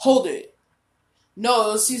 Hold it. No,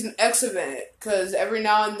 it was Season X event, because every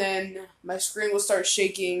now and then my screen will start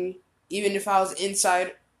shaking, even if I was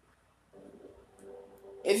inside.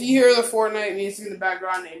 If you hear the Fortnite music in the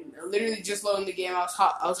background, and literally just loading the game, I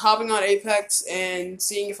was hopping on Apex and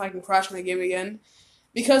seeing if I can crash my game again,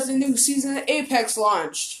 because the new season of Apex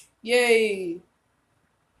launched. Yay!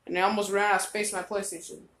 And I almost ran out of space on my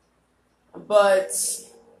PlayStation. But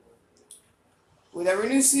with every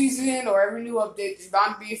new season or every new update, there's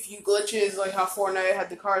bound to be a few glitches, like how Fortnite had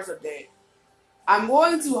the cars update. I'm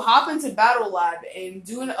going to hop into Battle Lab and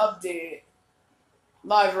do an update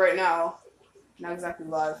live right now. Not exactly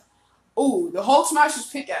live. Ooh, the Hulk Smasher's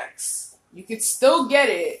pickaxe. You could still get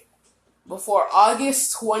it before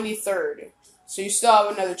August 23rd. So you still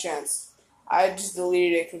have another chance. I just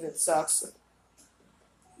deleted it because it sucks.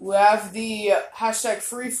 We have the hashtag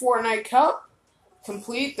Free Fortnite Cup.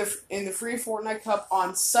 Complete in the Free Fortnite Cup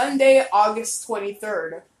on Sunday, August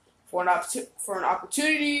 23rd for an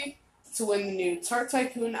opportunity to win the new Tart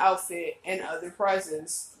Tycoon outfit and other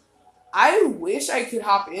prizes. I wish I could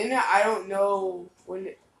hop in. I don't know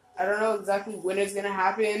exactly when it's gonna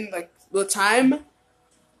happen, like the time.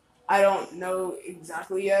 I don't know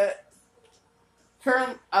exactly yet.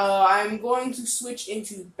 I'm going to switch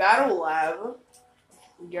into Battle Lab.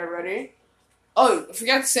 Get ready. Oh, I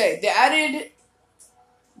forgot to say, they added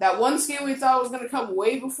that one skin we thought was going to come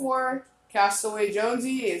way before, Castaway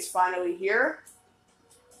Jonesy, is finally here.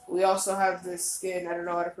 We also have this skin, I don't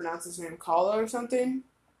know how to pronounce his name, Kala or something.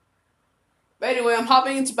 But anyway, I'm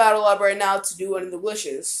hopping into Battle Lab right now to do one of the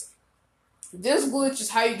glitches. This glitch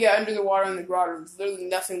is how you get under the water in the grotto. There's literally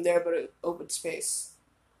nothing there but an open space.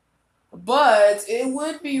 But it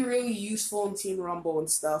would be really useful in Team Rumble and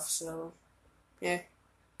stuff, so yeah.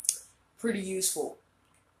 Pretty useful.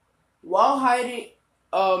 While hiding,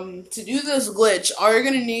 to do this glitch, all you're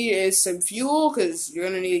gonna need is some fuel, because you're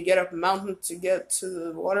gonna need to get up a mountain to get to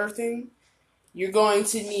the water thing. You're going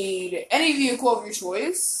to need any vehicle of your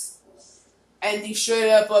choice, and the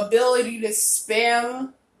straight up ability to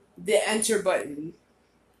spam the enter button.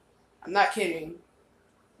 I'm not kidding.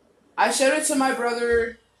 I showed it to my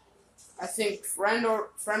brother, I think friend,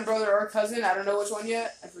 brother, or cousin, I don't know which one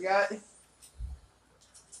yet, I forgot.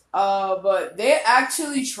 But they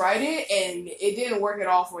actually tried it, and it didn't work at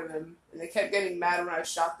all for them. And they kept getting mad when I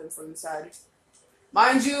shot them from the side.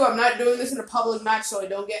 Mind you, I'm not doing this in a public match, so I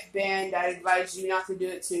don't get banned. I advise you not to do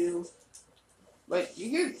it too. But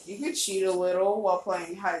you could cheat a little while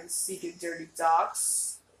playing hide and seek in Dirty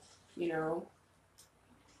Docks. You know.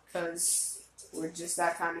 Because we're just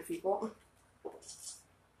that kind of people.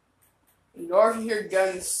 In order to hear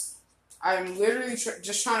guns, I'm literally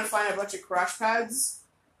just trying to find a bunch of crash pads.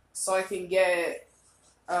 So I can get,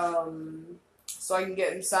 inside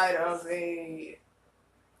of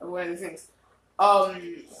one of the things.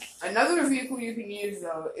 Another vehicle you can use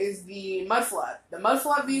though is the Mudflap. The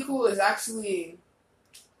Mudflap vehicle is that's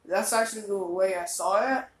actually the way I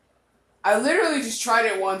saw it. I literally just tried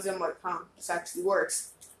it once and I'm like, this actually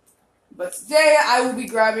works. But today I will be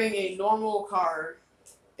grabbing a normal car,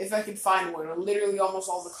 if I can find one. Literally almost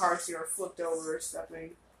all the cars here are flipped over or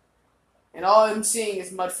stepping. And all I'm seeing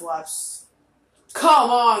is mud flaps. Come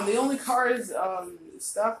on! The only car is,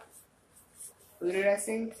 stuck. Looted, I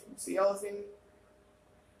think. It's the yellow thing.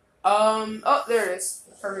 Oh, there it is.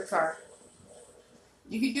 Perfect car.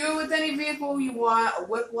 You can do it with any vehicle you want, a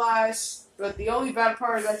whiplash, but the only bad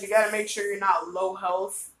part is that you gotta make sure you're not low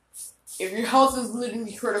health if your health is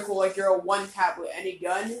literally critical, like you're a one tap with any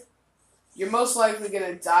gun, you're most likely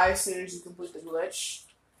gonna die as soon as you complete the glitch.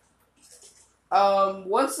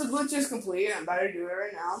 Once the glitch is complete, I'm about to do it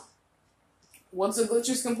right now. Once the glitch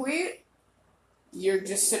is complete, you're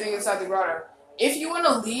just sitting inside the grotto. If you want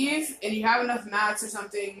to leave and you have enough mats or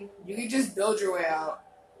something, you can just build your way out.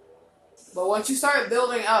 But once you start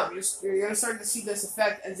building up, you're going to start to see this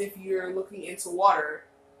effect as if you're looking into water.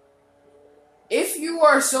 If you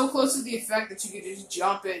are so close to the effect that you can just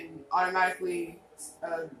jump and automatically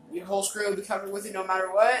your whole screen will be covered with it no matter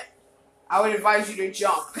what, I would advise you to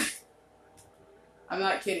jump. I'm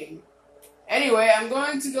not kidding. Anyway, I'm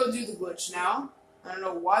going to go do the glitch now. I don't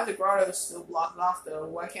know why the grotto is still blocked off though.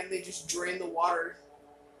 Why can't they just drain the water?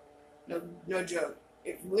 No joke.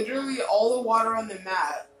 If literally all the water on the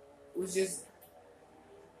map was just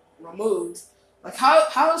removed, like how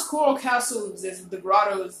does Coral Castle exist if the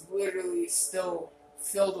grotto is literally still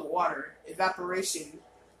filled with water? Evaporation.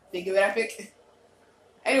 Think of it, Epic?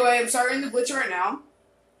 Anyway, I'm starting the glitch right now.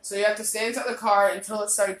 So you have to stay inside the car until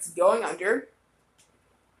it starts going under.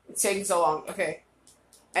 It's taking so long. Okay.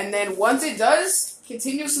 And then once it does,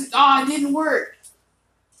 continuously... it didn't work.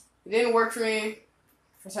 It didn't work for me.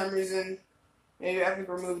 For some reason. Maybe Epic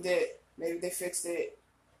removed it. Maybe they fixed it.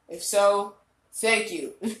 If so, thank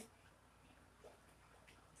you.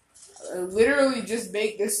 Literally just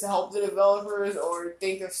make this to help the developers or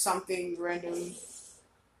think of something random.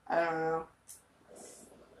 I don't know.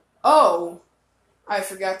 Oh, I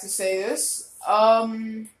forgot to say this.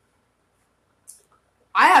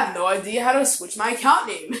 I have no idea how to switch my account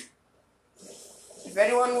name. If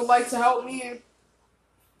anyone would like to help me,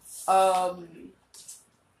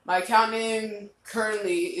 my account name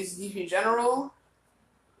currently is DP General.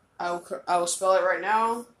 I will spell it right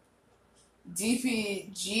now.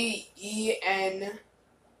 DPGENREAL.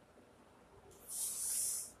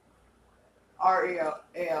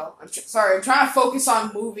 Sorry, I'm trying to focus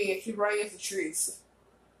on moving and keep running into trees.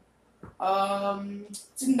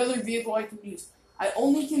 It's another vehicle I can use. I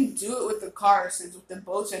only can do it with the cars, since with the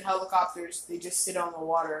boats and helicopters, they just sit on the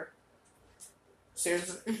water.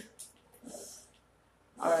 Seriously.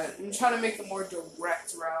 Alright, I'm trying to make a more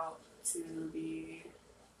direct route to the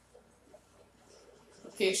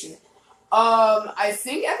location. I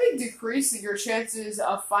think Epic decreased your chances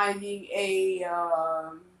of finding a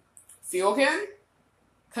fuel can,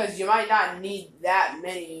 because you might not need that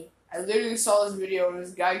many. I literally saw this video where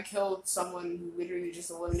this guy killed someone who literally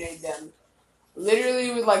just eliminated them.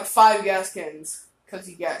 Literally with like 5 gas cans, because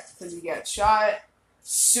he got shot.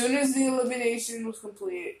 Soon as the elimination was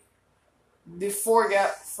complete, the 4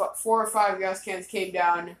 or 5 gas cans came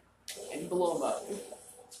down and blew him up.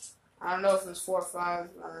 I don't know if it was 4 or 5. I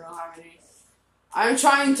don't know how many. I'm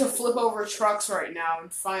trying to flip over trucks right now and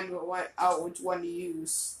find out which one to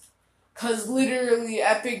use. Cause literally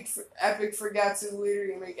Epic forgot to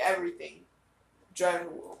literally make everything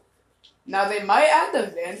drivable. Now they might add the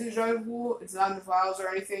van to drivable. It's not in the files or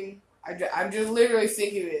anything. I'm just literally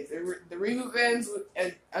thinking of it. The reboot vans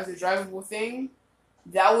as a drivable thing,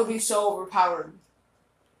 that would be so overpowered.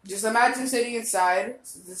 Just imagine sitting inside,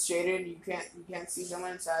 since it's shaded, you can't see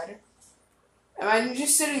someone inside. Imagine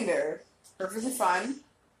just sitting there, perfectly fine,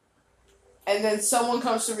 and then someone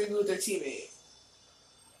comes to reboot their teammate.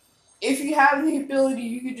 If you have the ability,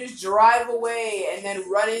 you could just drive away and then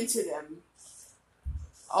run into them.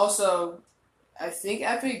 Also, I think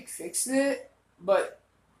Epic fixed it, but...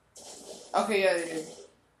 Okay, yeah, they did.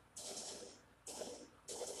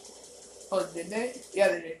 Oh, did they? Yeah,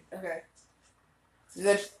 they did. Okay.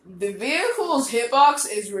 The vehicle's hitbox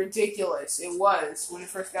is ridiculous. It was when it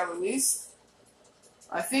first got released.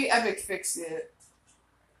 I think Epic fixed it.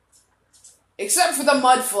 Except for the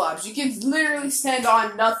mud flaps. You can literally stand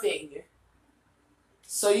on nothing.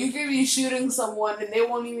 So you could be shooting someone and they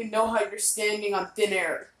won't even know how you're standing on thin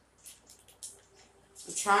air.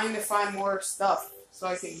 I'm trying to find more stuff so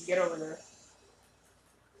I can get over there.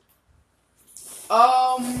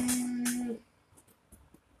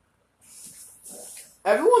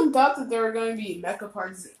 Everyone thought that there were going to be mecha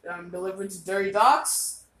parts delivered to Dirty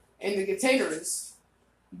Docks in the containers.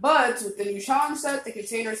 But with the new challenge set, the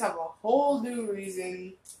containers have a whole new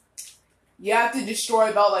reason. You have to destroy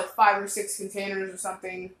about like 5 or 6 containers or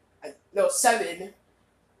something. No, 7.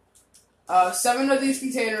 7 of these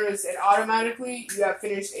containers, and automatically you have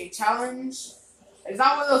finished a challenge. It's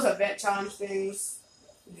not one of those event challenge things.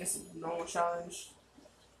 It's just a normal challenge.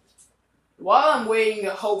 While I'm waiting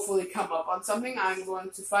to hopefully come up on something, I'm going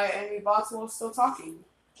to fight enemy bots while still talking.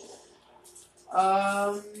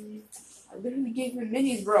 I literally gave him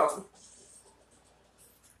minis, bro.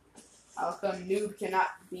 How come Noob cannot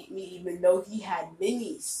beat me even though he had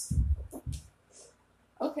minis?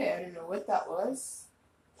 Okay, I didn't know what that was.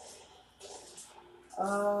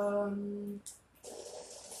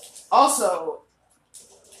 Also,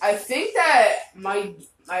 I think that my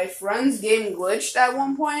friend's game glitched at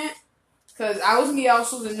one point because I was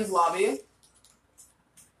Meowscles in his lobby,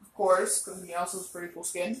 of course, because Meowscles is a pretty cool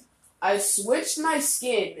skin. I switched my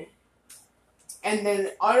skin, and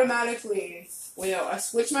then automatically, I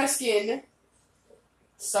switched my skin,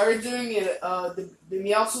 started doing it, the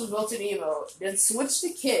Meowscles built-in emote, then switched to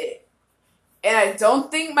kit, and I don't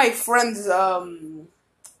think my friend's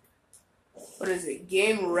what is it?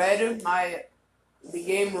 Game read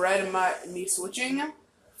me switching.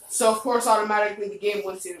 So of course automatically the game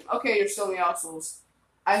went to, okay, you're still Meowscles.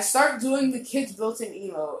 I start doing the kid's built-in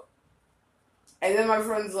emote. And then my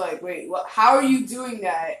friend's like, wait, what? How are you doing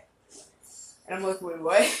that? And I'm like, wait,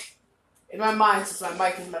 what? In my mind, since my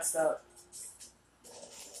mic is messed up.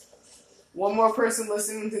 One more person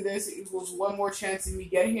listening to this equals one more chance of me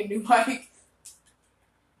getting a new mic.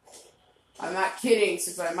 I'm not kidding,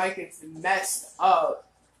 since my mic is messed up.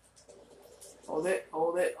 Hold it,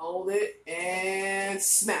 hold it, hold it, and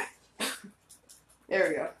smack. There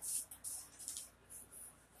we go.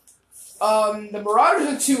 The Marauders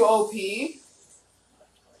are too OP.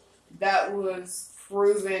 That was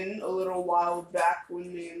proven a little while back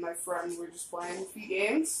when me and my friend were just playing a few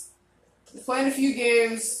games.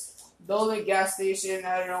 Building a gas station.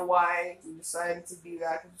 I don't know why we decided to do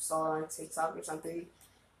that, because we saw it on TikTok or something.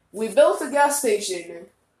 We built a gas station,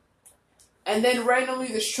 and then randomly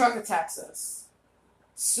this truck attacks us.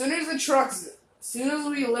 Soon as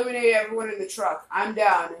we eliminate everyone in the truck, I'm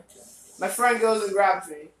down. My friend goes and grabs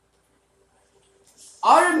me.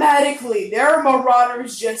 Automatically, there are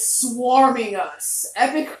Marauders just swarming us.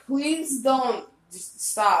 Epic, please don't just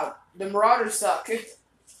stop. The Marauders suck.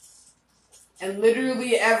 And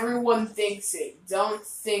literally everyone thinks it. Don't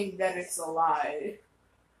think that it's a lie.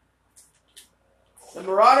 The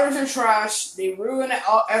Marauders are trash. They ruin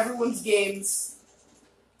everyone's games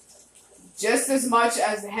just as much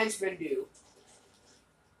as the henchmen do.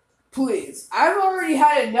 Please. I've already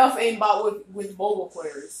had enough aimbot with mobile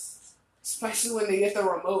players. Especially when they get the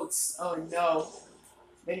remotes. Oh no.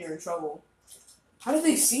 Then you're in trouble. How do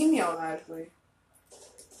they see me automatically?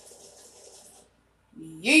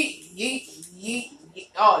 Yeet, yeet, yeet, yeet.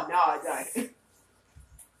 Oh no, I died.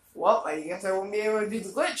 Well, I guess I won't be able to do the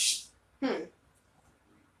glitch.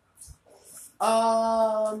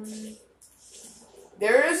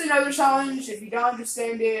 There is another challenge. If you don't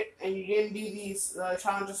understand it and you didn't do these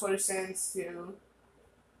challenges, what it stands to.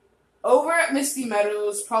 Over at Misty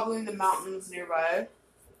Meadows, probably in the mountains nearby,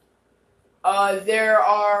 there's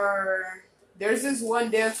this one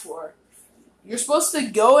dance floor. You're supposed to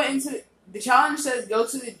go into the challenge says go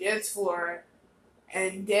to the dance floor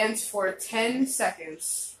and dance for 10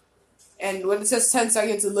 seconds. And when it says 10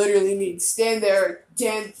 seconds, it literally means stand there,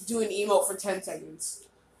 dance, do an emote for 10 seconds.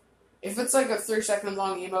 If it's like a 3-second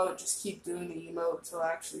long emote, just keep doing the emote until it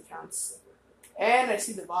actually counts. And I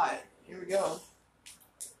see the bot. Here we go.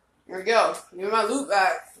 Here we go. Give me my loot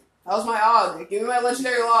back. How's my AUG? Give me my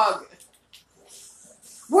legendary log.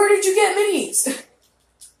 Where did you get minis?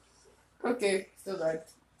 Okay, still died.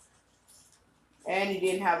 And he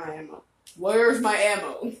didn't have my ammo. Where's my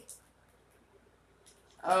ammo?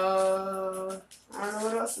 I don't know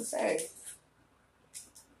what else to say.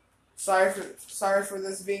 Sorry for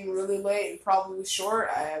this being really late and probably short.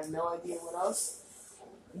 I have no idea what else.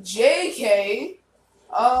 JK,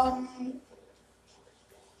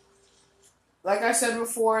 like I said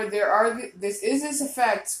before, this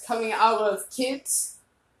effect coming out of Kit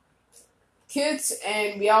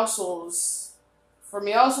and Meowscles. For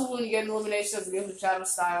Meowscles, when you get an elimination of the Ghost of Shadow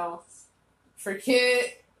style. For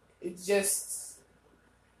Kit, it's just...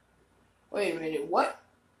 Wait a minute, what?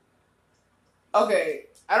 Okay,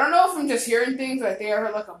 I don't know if I'm just hearing things, but I think I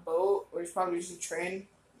heard like a boat, or it's probably just a train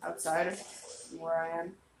outside from where I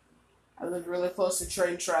am. I live really close to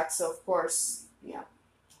train tracks, so of course, yeah.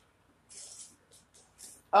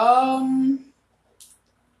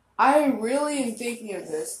 I really am thinking of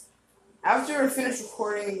this. After I finish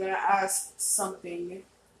recording, I'm gonna ask something.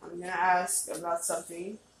 I'm gonna ask about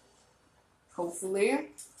something.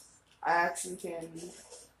 Hopefully, I actually can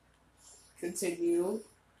continue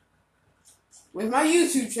with my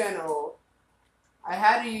YouTube channel. I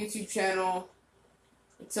had a YouTube channel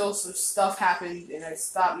until some stuff happened and I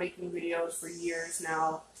stopped making videos for years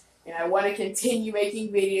now. And I want to continue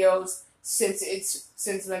making videos since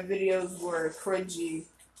my videos were cringy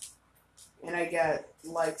and I got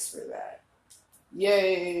likes for that.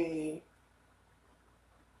 Yay!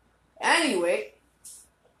 Anyway,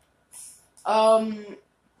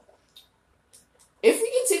 if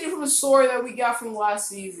we continue from the story that we got from last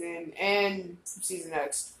season and from Season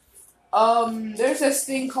X, there's this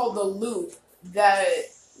thing called the loop that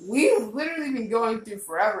we've literally been going through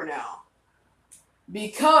forever now.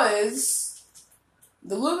 Because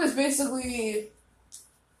the loop is basically,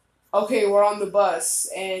 okay, we're on the bus,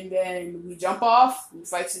 and then we jump off, we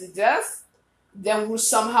fight to the death, then we're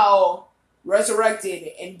somehow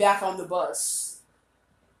resurrected and back on the bus.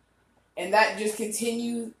 And that just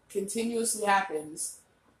continuously happens.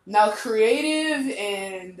 Now, creative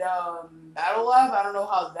and Battle Lab, I don't know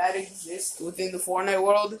how that exists within the Fortnite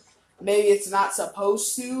world. Maybe it's not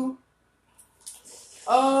supposed to.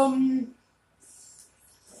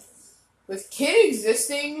 With Kit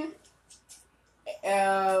existing,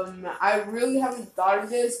 I really haven't thought of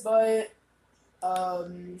this, but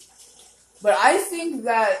I think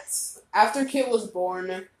that after Kit was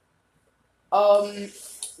born,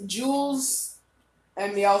 Jules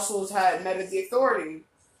and Meowscles had met at the Authority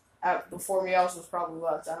before Meowscles probably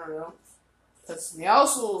left. I don't know. Because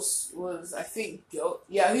Meowscles was, I think, he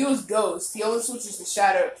was Ghost. He only switches to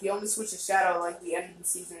Shadow. He only switched to Shadow like the end of the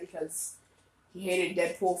season because he hated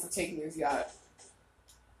Deadpool for taking his yacht.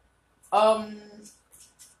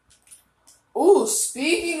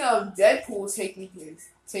 Speaking of Deadpool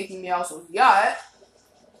taking Meowscles' yacht,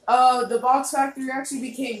 the Box Factory actually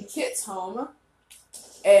became Kit's home.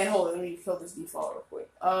 And hold on, let me kill this default real quick.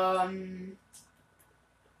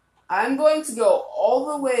 I'm going to go all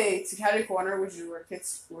the way to Catty Corner, which is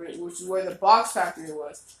where the Box Factory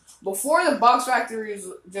was. Before the Box Factory was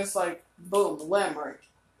just like boom, landmark.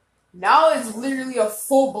 Now it's literally a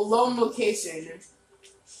full-blown location.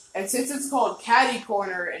 And since it's called Catty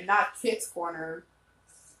Corner and not Kit's Corner,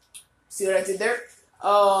 see what I did there?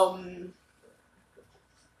 I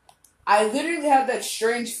literally have that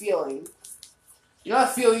strange feeling. You know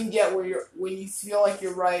that feeling you get when you feel like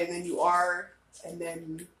you're right and then you are, and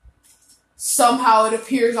then somehow it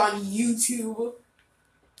appears on YouTube.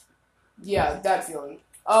 Yeah, that feeling.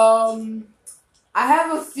 I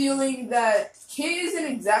have a feeling that Kit isn't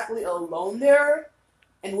exactly alone there,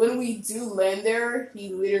 and when we do land there,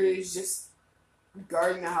 he literally is just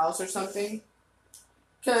guarding the house or something.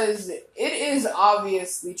 Because it is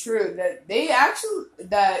obviously true that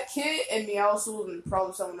that Kit and Meowscles and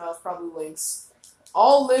probably someone else, probably Lynx,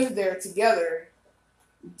 all live there together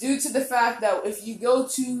due to the fact that if you go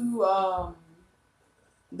to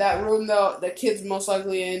that room the Kit's most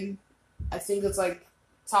likely in, I think it's like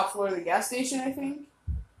top floor of the gas station, I think.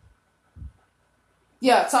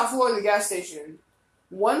 Yeah, top floor of the gas station.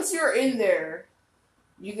 Once you're in there,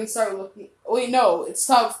 you can start looking. Wait, no, it's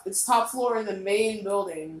top floor in the main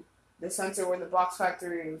building, the center where the Box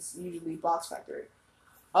Factory is, usually Box Factory.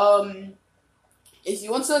 If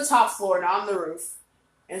you went to the top floor, not on the roof,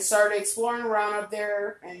 and started exploring around up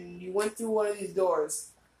there, and you went through one of these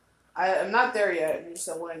doors. I'm not there yet. I just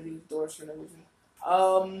said one of these doors for no reason.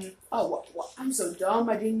 I'm so dumb.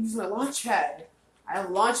 I didn't use my launch pad. I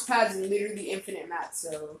have launch pads and literally infinite mats,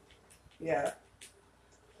 so yeah.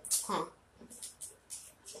 Huh.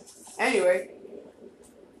 Anyway.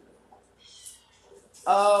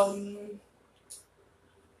 Oh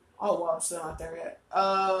well, I'm still not there yet.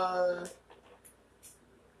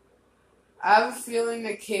 I have a feeling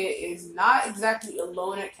that Kit is not exactly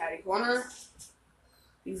alone at Catty Corner.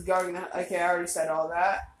 He's guarding the... Okay, I already said all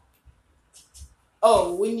that.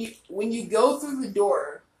 Oh, when you go through the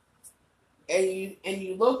door, and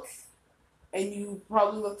you look, and you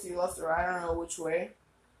probably look to your left or right, I don't know which way,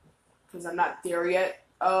 because I'm not there yet.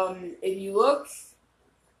 And you look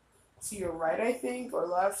to your right, I think, or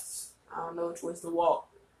left. I don't know which way's the wall.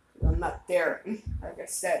 I'm not there, like I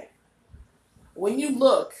said. When you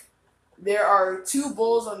look, there are 2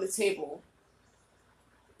 bowls on the table.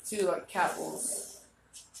 2, like, cat bowls.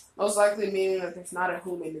 Most likely meaning that there's not a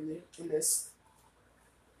human in this.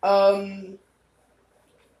 But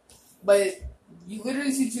you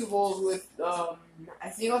literally see 2 bowls with, I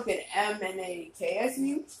think like an M and a K, I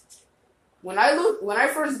think. When I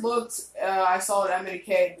first looked, I saw an M and a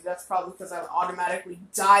K, but that's probably because I automatically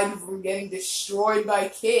died from getting destroyed by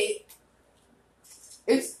Kit.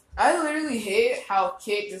 I literally hate how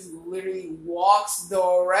Kit just literally walks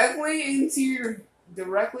directly into your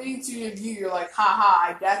view. You're like, haha,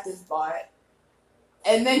 I got this bot.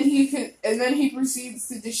 And then he proceeds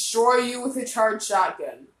to destroy you with a charged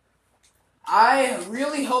shotgun. I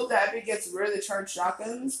really hope that Epic gets rid of the charged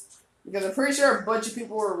shotguns, because I'm pretty sure a bunch of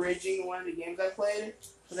people were raging in one of the games I played,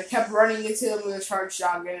 because I kept running into them with a charged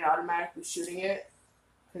shotgun and automatically shooting it.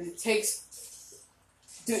 Because it takes...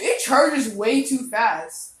 Dude, it charges way too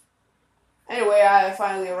fast. Anyway, I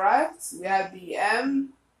finally arrived. We have the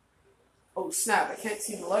M. Oh, snap, I can't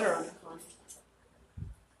see the letter on this one.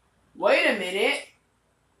 Wait a minute.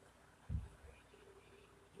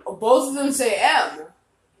 Both of them say M.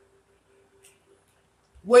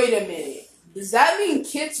 Wait a minute. Does that mean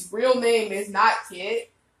Kit's real name is not Kit?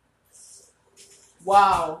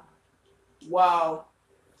 Wow. Wow.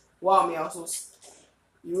 Wow, Meowscles.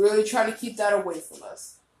 You really try to keep that away from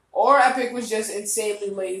us. Or Epic was just insanely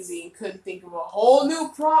lazy and couldn't think of a whole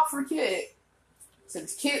new prop for Kit.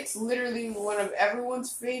 Since Kit's literally one of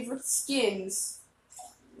everyone's favorite skins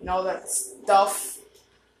and all that stuff.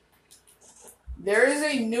 There is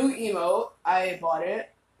a new emote. I bought it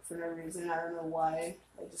for no reason. I don't know why.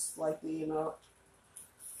 I just like the emote.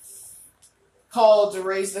 Called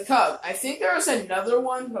Raise the Cup. I think there was another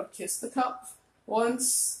one called Kiss the Cup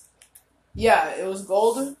once. Yeah, it was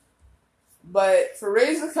gold. But for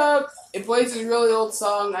Raise the Cup, it plays this really old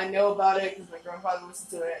song. I know about it because my grandfather listened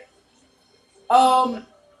to it.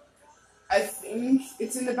 I think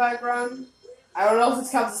it's in the background. I don't know if it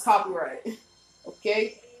counts as copyright.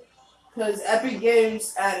 Okay? Because Epic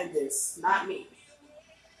Games added this, not me.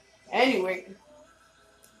 Anyway,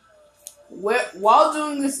 while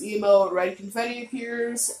doing this emote, red confetti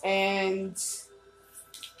appears, and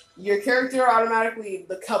your character automatically,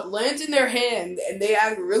 the cup lands in their hand, and they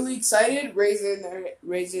act really excited, raise it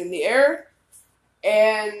in the air,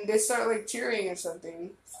 and they start like cheering or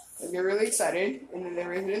something. Like they're really excited, and then they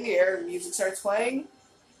raise it in the air, and music starts playing.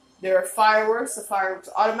 There are fireworks. The fireworks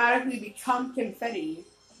automatically become confetti.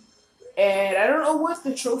 And I don't know what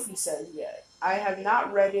the trophy says yet. I have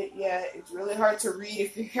not read it yet. It's really hard to read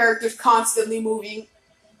if your character's constantly moving.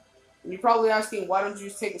 And you're probably asking, why don't you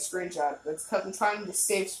just take a screenshot? That's because I'm trying to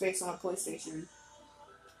save space on a PlayStation.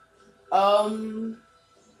 Oh.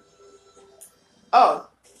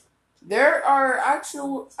 There are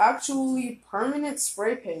actually permanent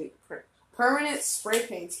spray paints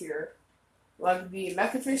here. Like the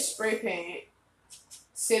Mechafish spray paint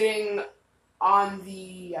sitting on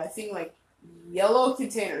the, I think, like, yellow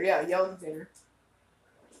container. Yeah, yellow container.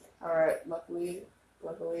 Alright, luckily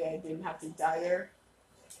I didn't have to die there.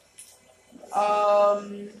 Oh,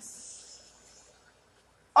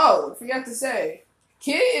 I forgot to say,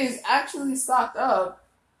 Kit is actually stocked up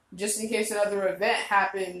just in case another event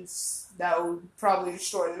happens that would probably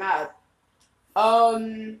destroy the map.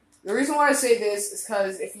 The reason why I say this is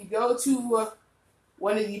because if you go to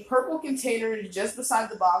one of the purple containers just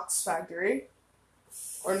beside the box factory,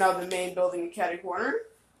 or now the main building in Catty Corner,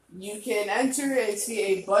 you can enter and see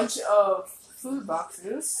a bunch of food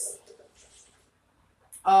boxes.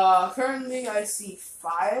 Currently I see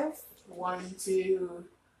 5. 1, 2,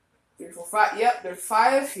 3, 4, 5. Yep, there's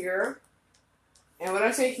 5 here. And when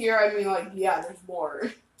I say here, I mean like, yeah, there's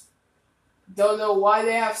more. Don't know why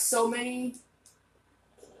they have so many.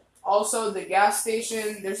 Also, the gas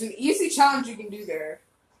station, there's an easy challenge you can do there.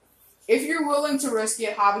 If you're willing to risk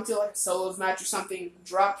it, hop into like a solos match or something,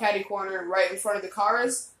 drop Catty Corner right in front of the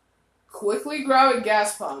cars, quickly grab a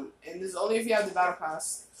gas pump, and this is only if you have the battle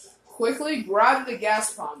pass. Quickly grab the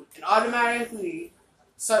gas pump and automatically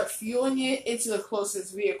start fueling it into the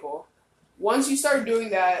closest vehicle. Once you start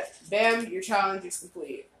doing that, bam, your challenge is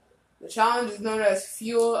complete. The challenge is known as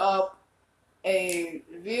fuel up a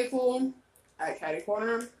vehicle at Catty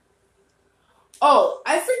Corner. Oh,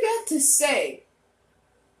 I forgot to say,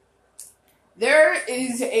 there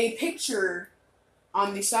is a picture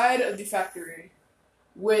on the side of the factory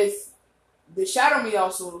with the Shadow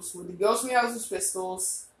Meowscles, with the Ghost Meowscles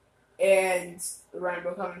pistols, and the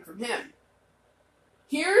rainbow coming from him.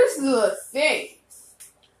 Here's the thing.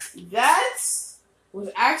 That was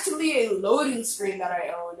actually a loading screen that I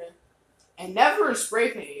owned, and never a spray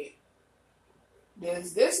paint.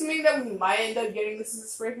 Does this mean that we might end up getting this as a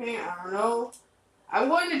spray paint? I don't know. I'm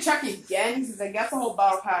going to check again, because I got the whole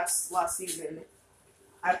battle pass last season.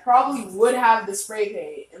 I probably would have the spray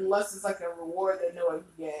paint, unless it's like a reward that no one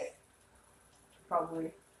can get.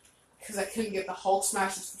 Probably. Because I couldn't get the Hulk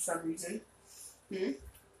Smashes for some reason.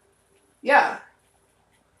 Yeah.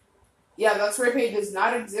 Yeah, that spray paint does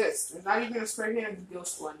not exist. There's not even a spray paint of the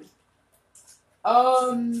Ghost one.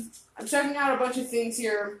 I'm checking out a bunch of things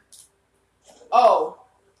here. Oh.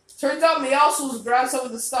 Turns out Meowscles grabbed some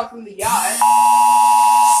of the stuff from the yacht.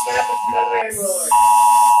 Snap with another Amber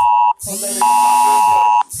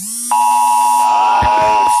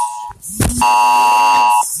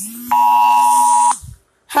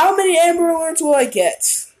How many Amber Alerts will I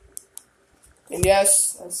get? And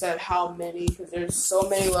yes, I said how many, because there's so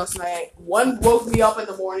many last night. One woke me up in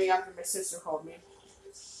the morning after my sister called me.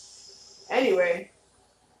 Anyway,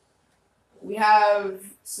 we have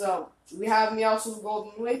Meowscles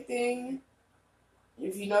golden weight thing.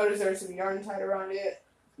 If you notice, there's some yarn tied around it.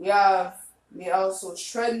 We have Meowscles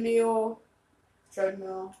treadmill.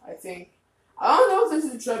 treadmill, I think. I don't know if this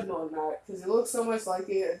is a treadmill or not, because it looks so much like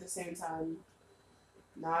it at the same time.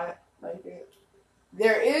 Not like it.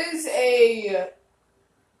 There is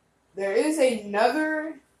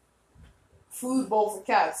another food bowl for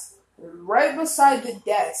cats right beside the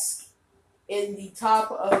desk in the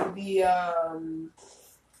top of the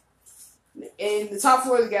in the top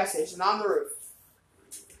floor of the gas station, on the roof.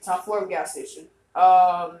 Top floor of the gas station.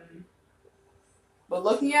 But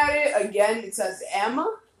looking at it again, it says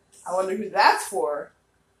Emma. I wonder who that's for.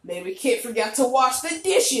 Maybe Kit forgot to wash the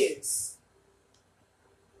dishes.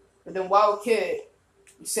 But then Wild Kit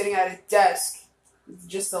is sitting at his desk with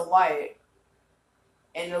just a light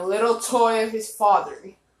and a little toy of his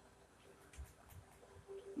father.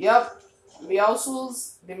 Yep, the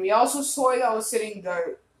Meowscles toy that was sitting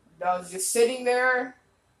there, that was just sitting there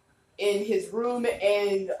in his room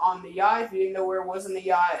and on the yacht. If you didn't know where it was in the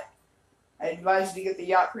yacht, I advise you to get the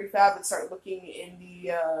yacht prefab and start looking in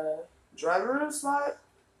the driver room spot.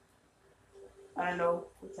 I don't know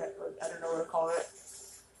what to call it.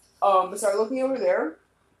 But start looking over there.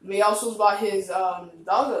 Meowscles bought his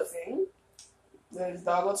doggo thing, his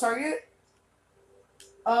doggo target.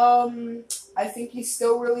 I think he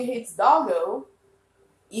still really hates Doggo,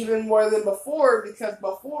 even more than before, because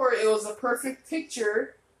before it was a perfect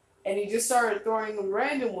picture, and he just started throwing them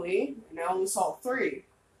randomly, and I only saw 3.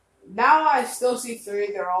 Now I still see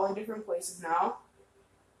 3. They're all in different places now,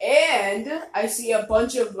 and I see a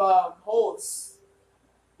bunch of holes.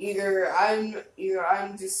 Either I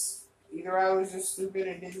was just stupid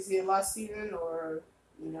and didn't see it last season, or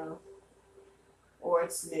or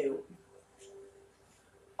it's new.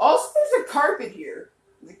 Also, there's a carpet here.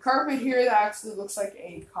 There's a carpet here that actually looks like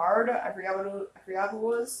a card. I forgot what it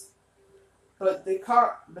was. But the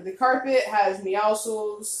carpet has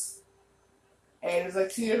Meowscles, and there's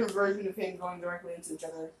like 2 different versions of him going directly into each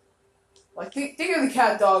other. Like think of the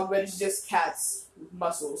cat dog, but it's just cats with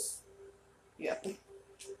muscles. Yeah.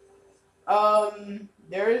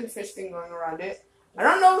 There is a fish thing going around it. I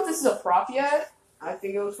don't know if this is a prop yet. I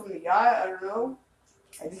think it was from the yacht. I don't know.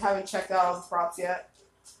 I just haven't checked out all the props yet.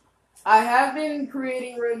 I have been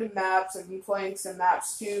creating random maps. I've been playing some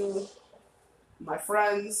maps too. My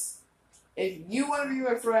friends. If you want to be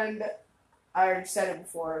my friend, I already said it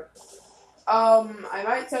before. I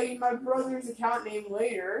might tell you my brother's account name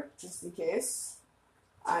later, just in case.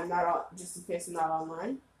 Just in case I'm not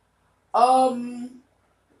online.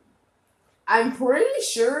 I'm pretty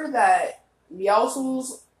sure that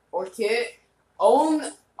Meowscles or Kit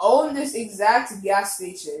own this exact gas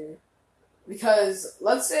station. Because,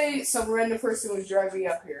 let's say some random person was driving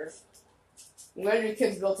up here. One of your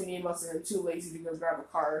kids built an e-bus and they're too lazy to go grab a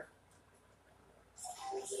car.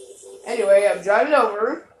 Anyway, I'm driving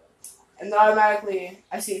over, and then automatically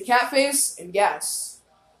I see a cat face and gas.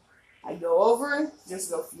 I go over, just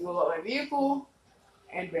go fuel up my vehicle,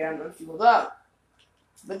 and bam, I'm fueled up.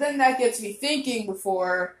 But then that gets me thinking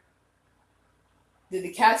before, did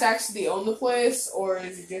the cats actually own the place, or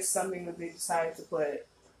is it just something that they decided to put?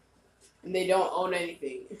 And they don't own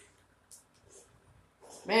anything.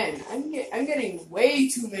 Man, I'm getting way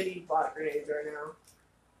too many bot grenades right now.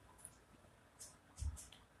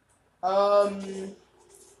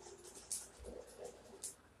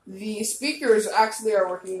 The speakers actually are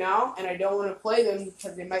working now, and I don't want to play them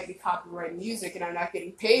because they might be copyright music, and I'm not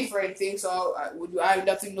getting paid for anything, so I have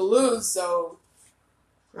nothing to lose, so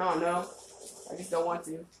I don't know. I just don't want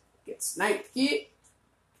to get sniped.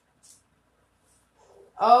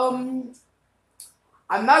 I'm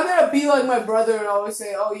not gonna be like my brother and always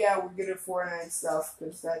say, "Oh yeah, we're good at Fortnite and stuff,"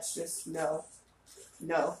 because that's just no,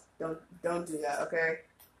 don't do that, okay?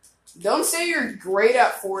 Don't say you're great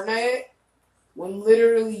at Fortnite when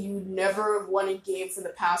literally you never won a game for the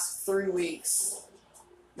past 3 weeks.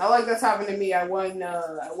 Not like that's happened to me. I won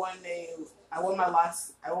a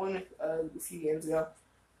few games ago,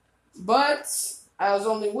 but I was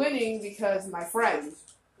only winning because my friend.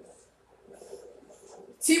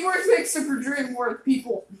 Teamwork makes the dream work,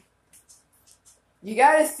 people. You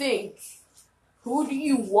gotta think, who do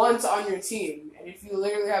you want on your team? And if you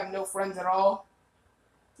literally have no friends at all,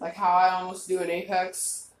 like how I almost do in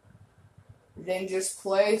Apex, then just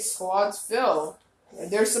play squads fill.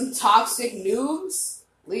 If there's some toxic noobs,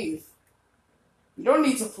 leave. You don't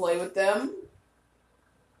need to play with them.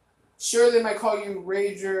 Sure, they might call you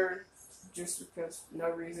Rager just because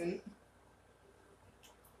no reason.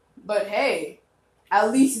 But hey,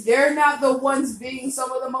 at least they're not the ones being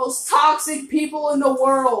some of the most toxic people in the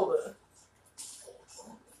world.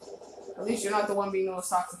 At least you're not the one being the most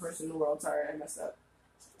toxic person in the world. Sorry, I messed up.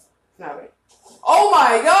 No, wait. Oh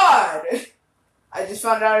my god! I just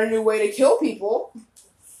found out a new way to kill people.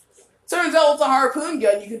 Turns out with a harpoon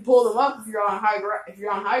gun, you can pull them up if you're on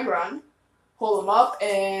high ground. Pull them up,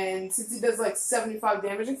 and since it does like 75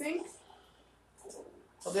 damage, I think.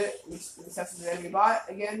 Hold it. We just have to do enemy bot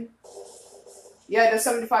again. Yeah, it does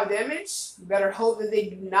 75 damage. You better hope that they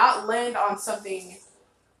do not land on something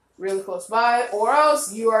really close by, or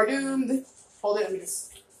else you are doomed. Hold it. Let me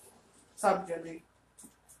just stop jumping.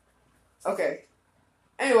 Okay.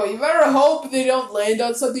 Anyway, you better hope they don't land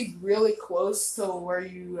on something really close to where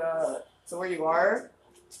you are,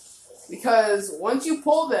 because once you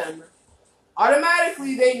pull them,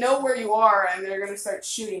 automatically they know where you are and they're gonna start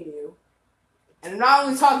shooting you. And I'm not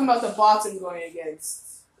only talking about the bots I'm going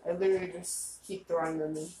against. I literally just keep throwing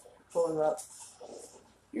them and pulling them up.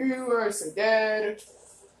 You are so dead.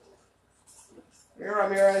 You're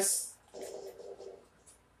Ramirez.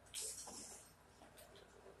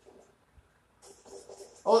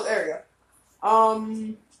 Oh, there we go.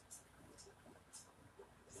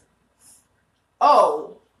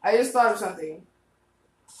 Oh, I just thought of something.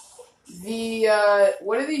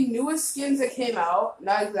 One of the newest skins that came out,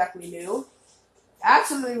 not exactly new,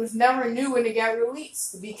 actually it was never new when it got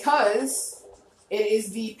released, because it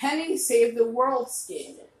is the Penny Save the World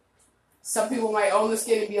skin. Some people might own the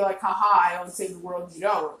skin and be like, haha, I own Save the World, you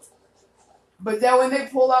don't. But then when they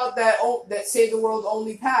pull out that Save the World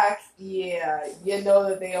only pack, yeah, you know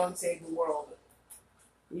that they own Save the World.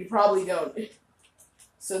 You probably don't.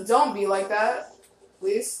 So don't be like that,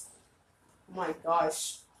 please. Oh my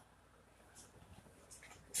gosh.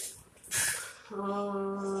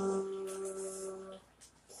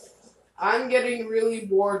 I'm getting really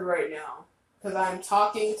bored right now because I'm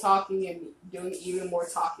talking, and doing even more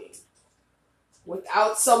talking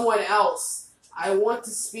without someone else. I want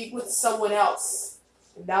to speak with someone else,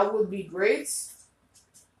 and that would be great.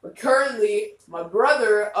 But currently, my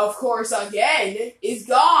brother, of course, again, is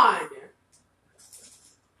gone.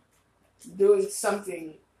 Doing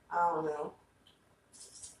something, I don't know.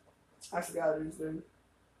 I forgot what he was doing.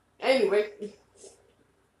 Anyway.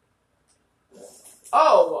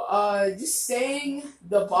 Just saying,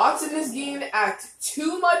 the bots in this game act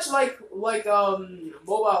too much like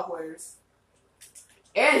mobile players.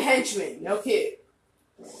 And henchmen, no kid.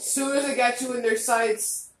 As soon as they got you in their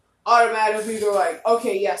sights, automatically they're like,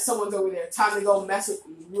 okay, yeah, someone's over there. Time to go mess with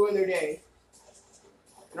you, ruin their day.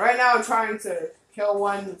 And right now I'm trying to kill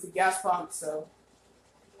one with a gas pump, so...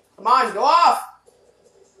 Come on, go off!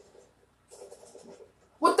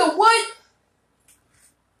 What the what?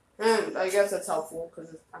 And I guess that's helpful,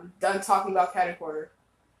 because I'm done talking about Catty Corner.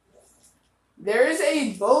 There is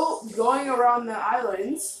a boat going around the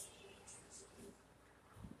islands.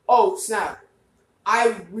 Oh, snap.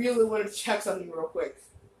 I really want to check something real quick.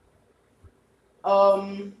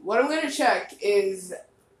 What I'm going to check is...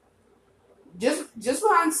 Just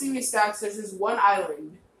behind CV Stacks, there's this one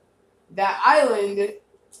island. That island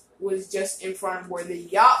was just in front of where the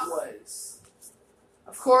yacht was.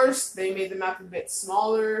 Of course, they made the map a bit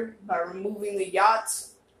smaller by removing the yacht.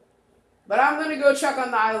 But I'm going to go check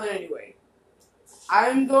on the island anyway.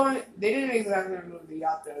 They didn't exactly remove the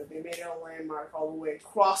yacht though. They made it a landmark all the way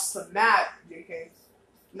across the map, JK.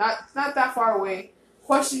 Not that far away.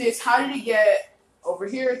 Question is, how did it get over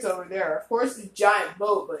here? It's over there. Of course, it's a giant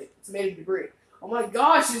boat, but it's made of debris. Oh my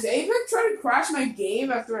gosh, is Apex trying to crash my game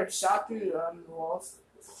after I shot through the walls?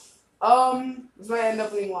 This might end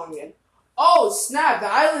up being long again. Oh, snap, the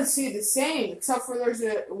islands stay the same, except for there's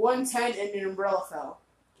one tent and an umbrella fell.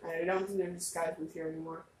 I don't think there's a sky booth here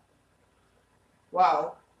anymore.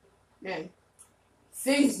 Wow. Man.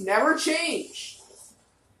 Things never change.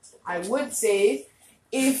 I would say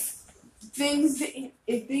if things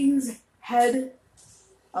had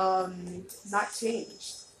not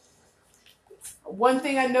changed. One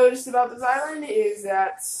thing I noticed about this island is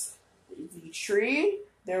that the tree,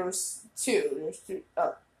 there was two. There's two.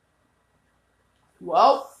 Oh.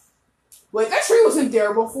 Well, wait, that tree wasn't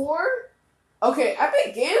there before. Okay,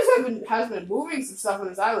 Epic Games has been moving some stuff on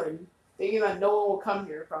this island, thinking that no one will come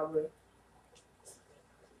here, probably.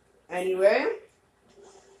 Anyway,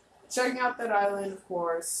 checking out that island, of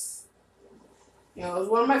course. You know, it was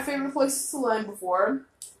one of my favorite places to land before.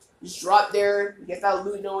 Just drop there, get that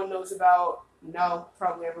loot no one knows about. No,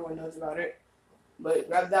 probably everyone knows about it. But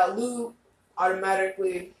grab that loot,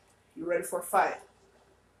 automatically, you're ready for a fight.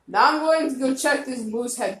 Now I'm going to go check this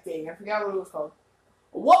moose head thing. I forgot what it was called.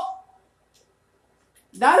 What?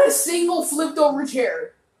 Not a single flipped over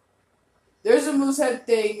chair. There's a moose head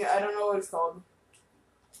thing. I don't know what it's called.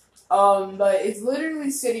 But it's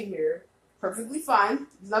literally sitting here. Perfectly fine.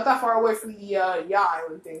 It's not that far away from the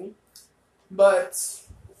island thing. But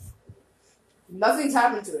nothing's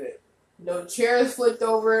happened to it. No chairs flipped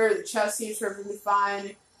over. The chest seems perfectly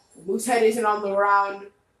fine. Moose head isn't on the ground.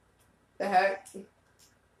 The heck?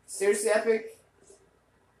 Seriously, Epic?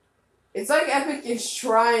 It's like Epic is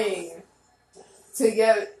trying to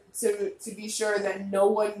get to be sure that no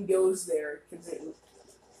one goes there. Because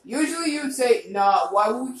usually you would say, nah, why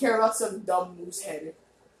would we care about some dumb moose head?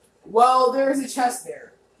 Well, there's a chest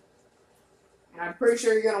there. And I'm pretty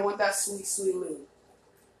sure you're going to want that sweet, sweet loot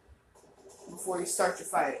before you start your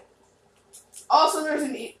fight. Also, there's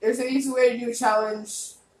an easy way to do a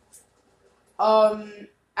challenge.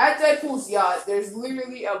 At Deadpool's yacht, there's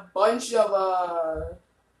literally a bunch of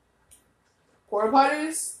porta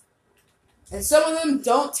potties, and some of them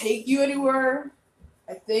don't take you anywhere.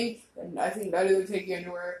 I think none of them take you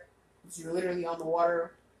anywhere because you're literally on the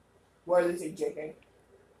water. Where they take JK.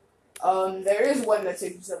 There is one that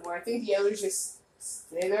takes you somewhere. I think the others just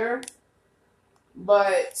stay there.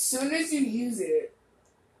 But as soon as you use it,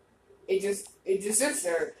 it just sits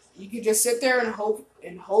there. You can just sit there and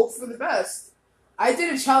hope for the best. I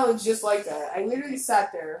did a challenge just like that. I literally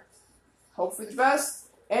sat there, hope for the best,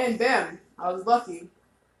 and bam, I was lucky.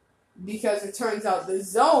 Because it turns out the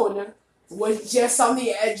zone was just on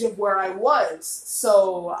the edge of where I was.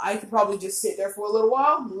 So I could probably just sit there for a little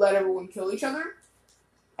while, let everyone kill each other.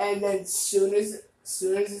 And then soon as it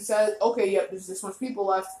says, okay, yep, there's this much people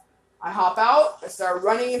left, I hop out, I start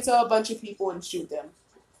running into a bunch of people and shoot them.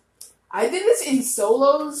 I did this in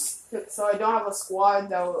solos, so I don't have a squad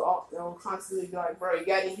that will constantly be like, bro, you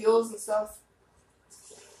got any heals and stuff?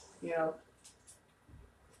 You know.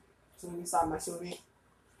 So we can stop messing with me.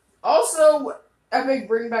 Also, Epic,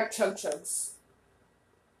 bring back Chug Chugs.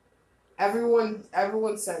 Everyone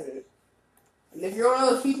says it. And if you're one of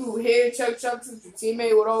those people who hated Chug Chugs and your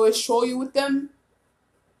teammate would always troll you with them,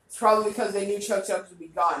 it's probably because they knew Chug Chugs would be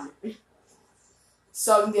gone.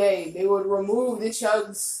 Someday, they would remove the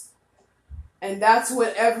Chugs. And that's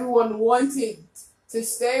what everyone wanted, to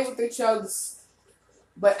stay with the Chugs.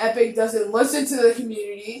 But Epic doesn't listen to the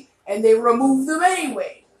community, and they remove them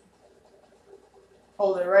anyway.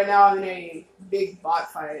 Hold it, right now I'm in a big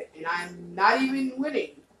bot fight, and I'm not even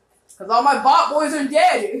winning. Because all my bot boys are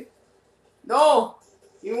dead. No,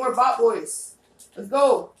 even more bot boys. Let's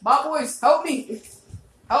go. Bot boys, help me.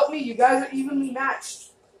 Help me, you guys are evenly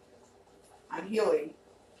matched. I'm healing.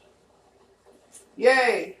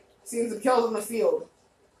 Yay. Seeing some kills on the field.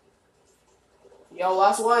 Yo,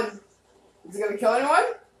 last one. Is it gonna kill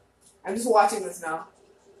anyone? I'm just watching this now.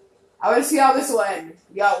 I want to see how this will end.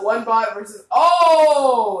 We got one bot versus...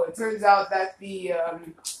 Oh! It turns out that the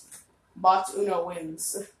bot Uno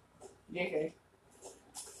wins. JK.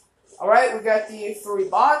 Alright, we got the 3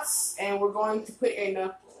 bots, and we're going to put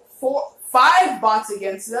in 5 bots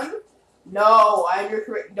against them. No, I'm your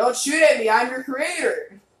creator. Don't shoot at me, I'm your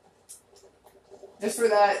creator. Just for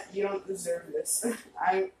that, you don't deserve this.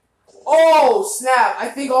 Oh, snap. I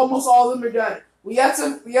think almost all of them are done. We got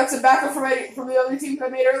some backup from the other team that I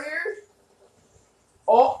made earlier.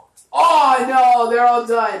 Oh, no, they're all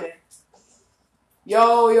done.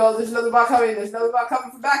 Yo, there's another bot coming. There's another bot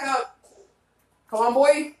coming for backup. Come on,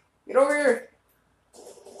 boy. Get over here.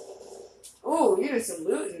 Ooh, you did some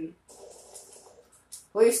looting.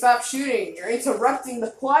 Please stop shooting. You're interrupting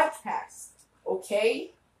the podcast.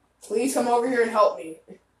 Okay? Please come over here and help me.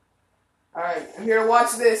 Alright, I'm here to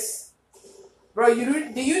watch this. Bro,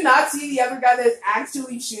 do you not see the other guy that's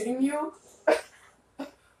actually shooting you?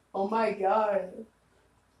 Oh my god.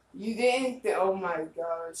 You didn't? Oh my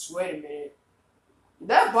gosh. Wait a minute. Did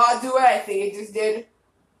that bot do what I think it just did?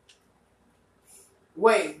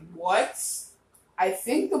 Wait, what? I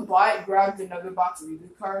think the bot grabbed another bot's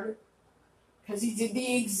reboot card. Because he did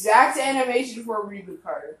the exact animation for a reboot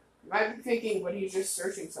card. You might be thinking, but he's just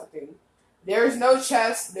searching something. There's no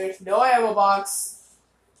chest. There's no ammo box.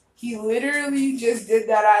 He literally just did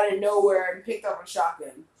that out of nowhere and picked up a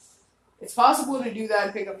shotgun. It's possible to do that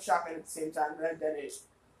and pick up a shotgun at the same time, but I've done it.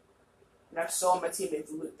 And I've sold my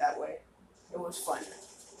teammates loot that way. It was fun.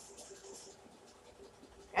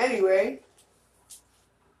 Anyway.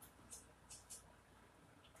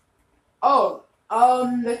 Oh,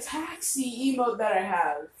 the taxi emote that I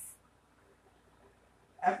have.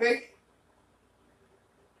 Epic?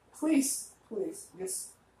 Please, just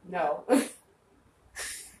no.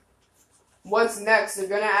 What's next? They're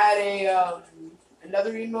gonna add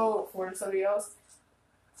another emote for somebody else.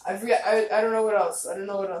 I forget. I don't know what else. I don't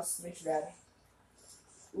know what else they should add.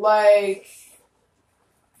 Like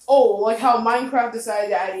how Minecraft decided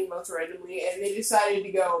to add emotes randomly, and they decided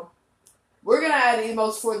to go, we're gonna add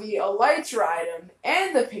emotes for the Elytra item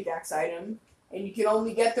and the pickaxe item, and you can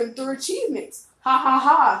only get them through achievements. Ha ha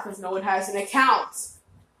ha! Because no one has an account.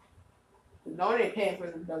 No one ain't paying for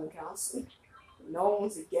them dumb accounts. No one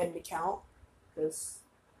wants to get an account because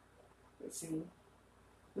Let's see.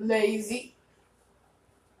 Lazy.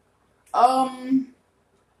 I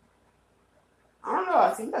don't know.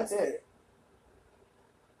 I think that's it.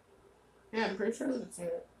 Yeah, I'm pretty sure that's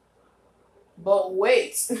it. But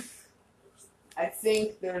wait. I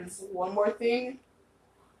think there's one more thing.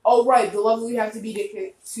 Oh, right. The level you have to beat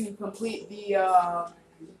it to complete the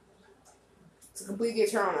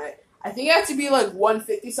Eternal Night. I think it has to be like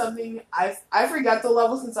 150 something. I forgot the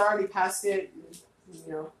level since I already passed it.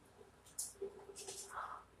 You know.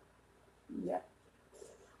 Yeah.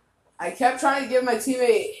 I kept trying to give my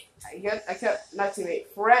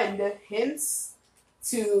friend hints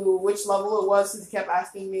to which level it was since he kept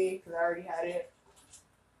asking me because I already had it.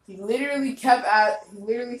 He literally kept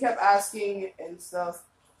asking and stuff.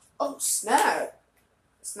 Oh, snap.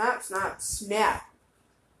 Snap.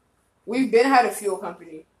 We've been had a fuel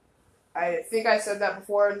company. I think I said that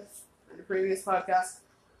before in the previous podcast.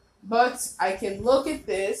 But I can look at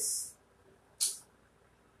this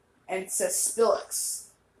and it says Spillix.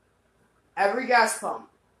 Every gas pump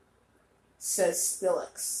says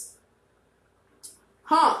Spillix.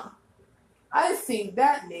 Huh. I think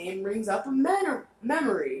that name brings up a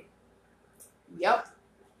memory. Yep.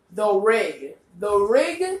 The Rig. The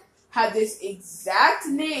Rig had this exact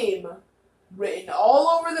name written all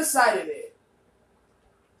over the side of it.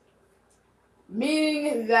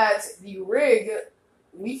 Meaning that the Rig,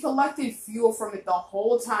 we collected fuel from it the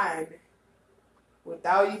whole time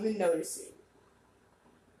without even noticing.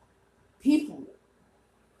 People,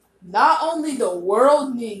 not only the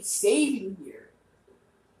world needs saving here,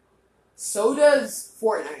 so does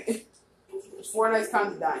Fortnite. Fortnite's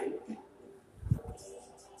kind of dying.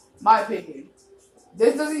 My opinion.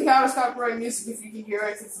 This doesn't count as copyright music if you can hear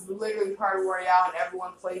it, since it's literally part of Royale and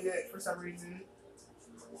everyone plays it for some reason.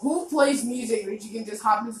 Who plays music that you can just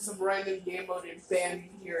hop into some random game mode and bam, you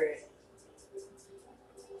can hear it?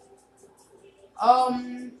 I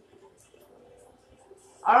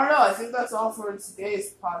don't know. I think that's all for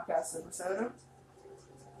today's podcast episode.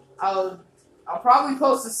 I'll probably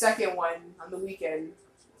post a second one on the weekend.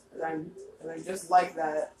 And I just like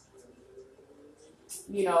that.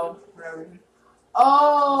 You know, whatever.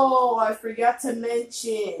 Oh, I forgot to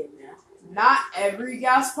mention. Not every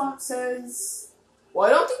gas pump says... Well,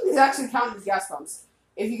 I don't think these actually count as gas pumps.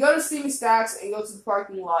 If you go to Steamy Stacks and go to the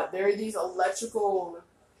parking lot, there are these electrical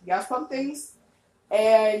gas pump things.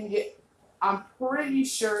 And I'm pretty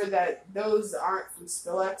sure that those aren't from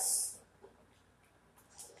Spillix.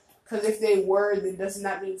 Because if they were, then doesn't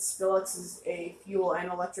that mean Spillix is a fuel and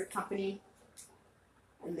electric company?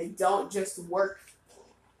 And they don't just work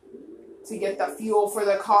to get the fuel for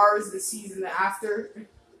the cars the season after?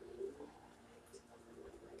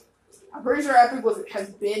 I'm pretty sure Epic has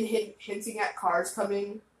been hinting at cars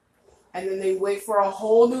coming, and then they wait for a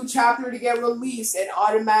whole new chapter to get released, and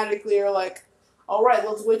automatically are like, alright,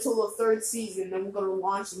 let's wait till the third season, then we're going to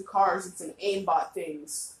launch some cars and some aimbot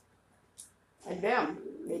things. And damn,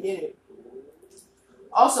 they did it.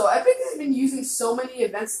 Also, Epic has been using so many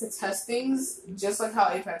events to test things, just like how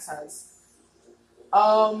Apex has.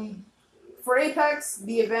 For Apex,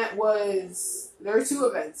 the event was... There were two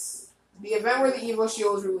events. The event where the Evo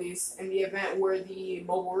Shield was released, and the event where the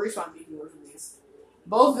mobile respawn beacon was released.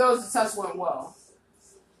 Both of those, the tests went well.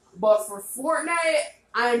 But for Fortnite,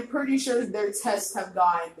 I'm pretty sure their tests have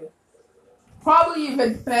gone probably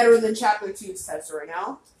even better than Chapter 2's tests right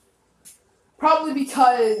now. Probably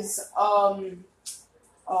because, I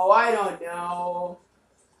don't know.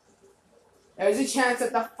 There's a chance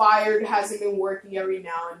that the Fired hasn't been working every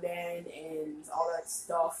now and then, and all that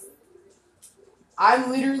stuff.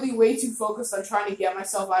 I'm literally way too focused on trying to get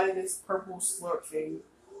myself out of this purple slurp thing.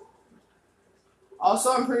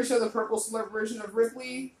 Also, I'm pretty sure the purple slurp version of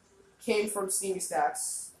Ripley came from Steamy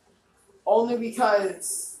Stacks. Only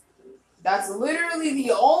because that's literally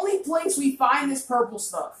the only place we find this purple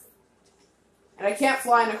stuff. And I can't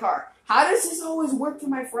fly in a car. How does this always work for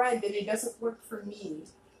my friend and it doesn't work for me?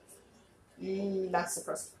 That's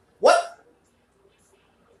depressing. What?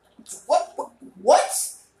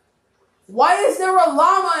 Why is there a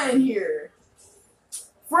llama in here?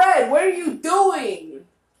 Fred, what are you doing?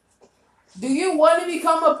 Do you want to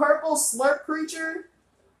become a purple slurp creature?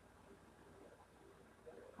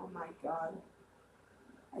 Oh my god.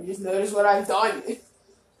 I just noticed what I've done.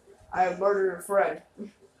 I have murdered Fred.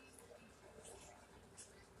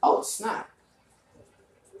 Oh, snap.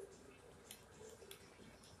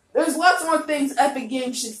 There's lots more things Epic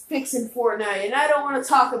Games should fix in Fortnite, and I don't want to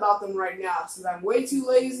talk about them right now, since I'm way too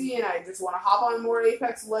lazy, and I just want to hop on more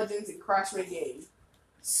Apex Legends and crash my game.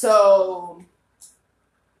 So...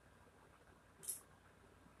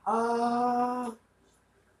 I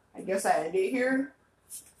guess I end it here.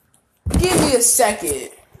 Give me a second.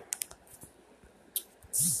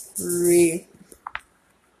 3.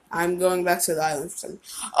 I'm going back to the island for a second.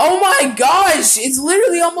 Oh my gosh! It's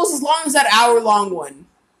literally almost as long as that hour-long one.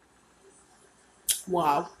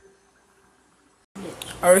 Wow.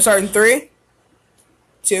 Are we starting 3,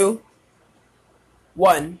 2,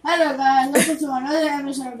 1. Hello guys, welcome to another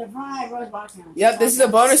episode of the Fortnite Bros Podcast. Yep, this is a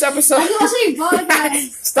bonus episode. I was saying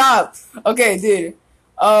podcast. Stop. Okay, dude.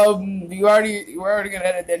 We're already gonna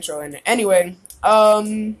edit the intro in. Anyway,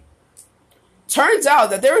 turns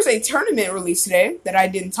out that there was a tournament released today that I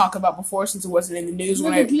didn't talk about before since it wasn't in the news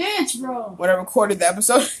when glitch, bro. When I recorded the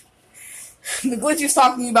episode. The glitch he's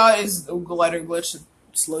talking about is the glider glitch that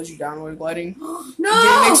slows you down while gliding. No!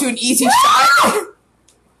 It makes you an easy shot.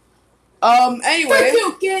 Anyway. Thank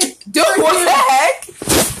you, kid. Dude, what the heck?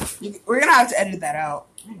 We're gonna have to edit that out.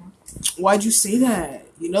 Why'd you say that?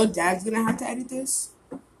 You know Dad's gonna have to edit this?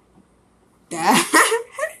 Dad?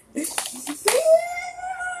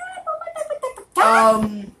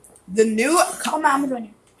 The new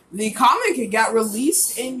the comic got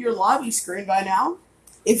released in your lobby screen by now.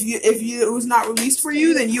 If it was not released for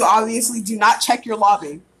you, then you obviously do not check your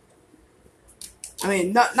lobby. I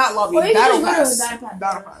mean, not lobby, battle pass.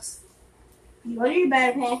 Battle pass. You go to your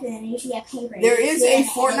battle pass and you see a paper. There is a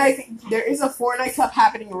Fortnite Cup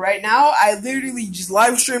happening right now. I literally just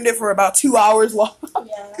live streamed it for about 2 hours long.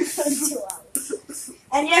 Yeah, 2 hours.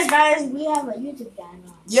 And yes, guys, we have a YouTube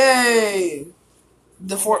channel. Yay!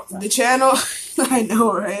 The channel, I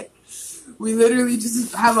know, right? We literally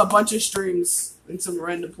just have a bunch of streams and some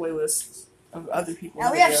random playlists of other people.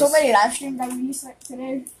 And we have so many live streams that we used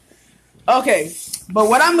today. Okay, but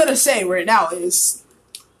what I'm gonna say right now is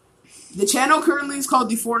the channel currently is called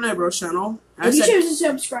the Fortnite Bros channel. And you should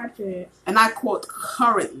subscribe to it. And I quote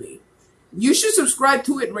currently. You should subscribe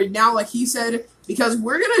to it right now, like he said, because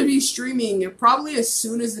we're gonna be streaming probably as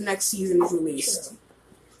soon as the next season is released.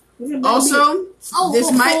 Also,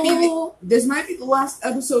 this might be the last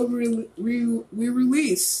episode we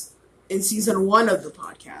release in season 1 of the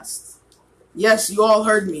podcast. Yes, you all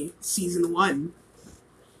heard me. Season 1.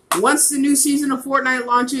 Once the new season of Fortnite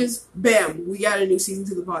launches, bam, we got a new season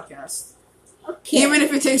to the podcast. Okay. Even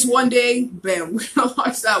if it takes 1 day, bam, we're gonna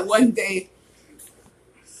launch that 1 day.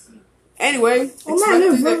 Anyway,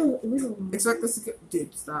 expect us to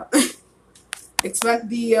dude, stop. Expect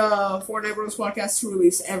the Fortnite Bros podcast to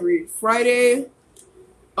release every Friday.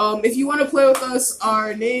 If you want to play with us,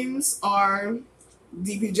 our names are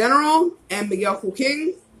DP General and Miguel Cool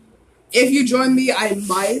King. If you join me, I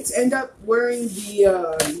might end up wearing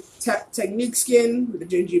the Technique skin with the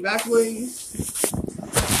JG backbling.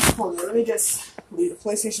 Hold on, let me just leave the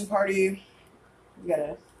PlayStation party. We got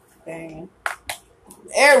a thing.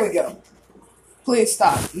 There we go. Please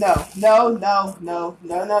stop. No,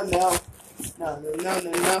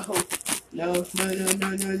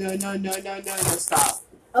 stop.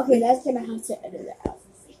 Okay, that's gonna have to edit it out.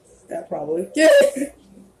 That probably.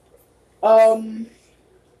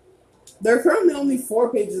 There are currently only 4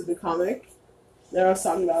 pages of the comic that I was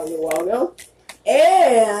talking about a little while ago.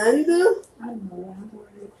 And I don't know.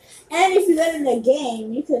 And if you get in the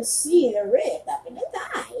game, you can see the rift up in the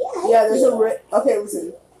sky. Yeah, there's a rift. Okay,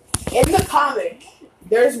 listen. In the comic,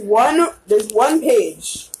 there's one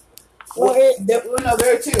page. No,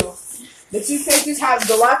 there are 2. The 2 pages have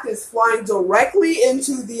Galactus flying directly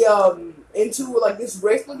into the into like this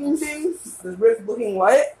rift looking thing, this rift looking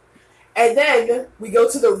what? And then we go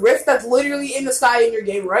to the rift that's literally in the sky in your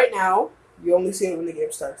game right now. You only see it when the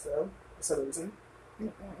game starts, though, for some reason.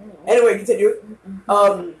 Anyway, continue.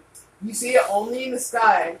 You see it only in the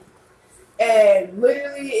sky, and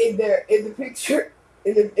literally in the picture,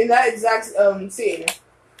 in that exact scene,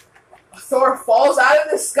 Thor falls out of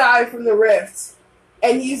the sky from the rift,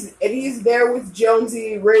 and he's there with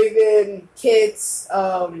Jonesy, Raven, Kits,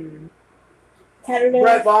 Red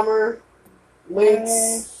Bomber,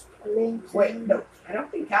 Lynx. Wait, no, I don't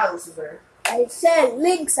think Catalyst is there. I said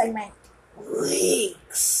Lynx, I meant.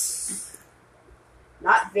 Lynx.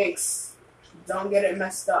 Not Vinx. Don't get it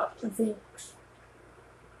messed up. Vinx.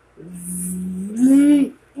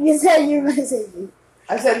 You said you were going to say Vinx.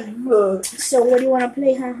 I said So what do you want to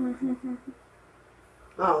play? I don't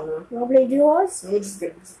know. You want to play duos? Let me just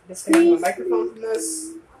disconnect my microphone from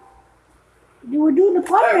this. You were doing the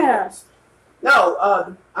podcast. No,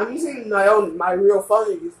 I'm using my real phone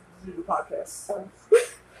to do the podcast. Oh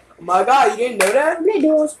my god, you didn't know that? Play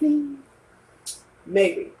duos, please.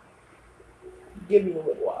 Maybe. Give me a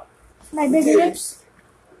little while. My bigger lips?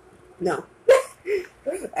 No.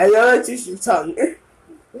 I know that you your tongue.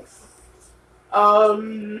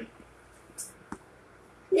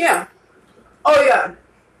 Yeah. Oh yeah.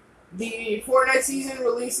 the Fortnite season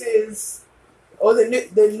releases, or the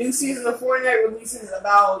new season of Fortnite releases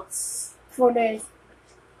about 4 days.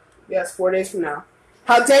 yes, 4 days from now.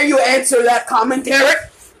 How dare you answer that comment, Derek?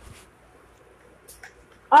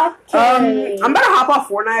 Okay. I'm about to hop off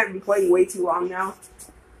Fortnite. I've been playing way too long now.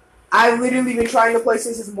 I've literally been trying to play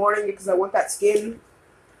since this morning because I want that skin.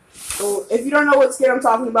 So if you don't know what skin I'm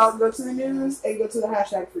talking about, go to the news and go to the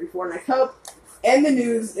hashtag Free Fortnite Cup. And the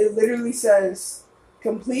news, it literally says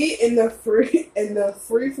complete in the free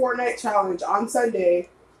Fortnite challenge on Sunday.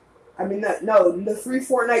 The Free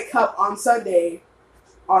Fortnite Cup on Sunday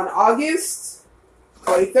on August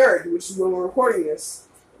 23rd, which is when we're recording this,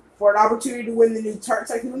 for an opportunity to win the new Tart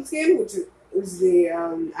Tycoon skin, which is the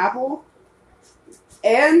apple,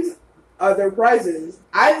 and other prizes.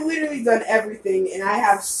 I've literally done everything, and I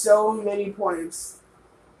have so many points.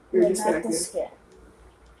 You're disconnected.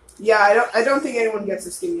 Yeah, I don't think anyone gets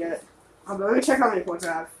the skin yet. Let me check how many points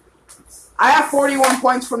I have. I have 41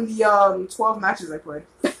 points from the 12 matches I played.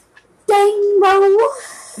 Dang, bro.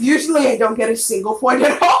 Usually I don't get a single point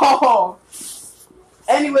at all.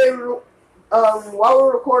 Anyway, while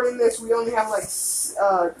we're recording this, we only have like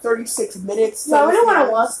 36 minutes. No, we don't want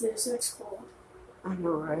to watch this. It's cool. I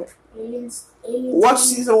know, right? Aliens. Watch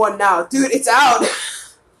season 1 now. Dude, it's out!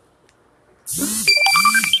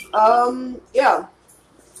 Yeah.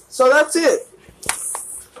 So that's it.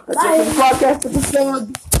 That's it for the podcast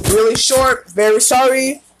episode. Really short. Very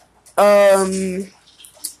sorry. Yeah,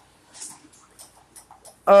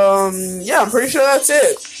 I'm pretty sure that's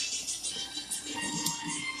it.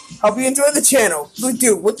 Hope you enjoyed the channel.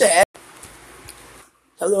 Dude, what the heck?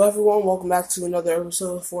 Hello, everyone. Welcome back to another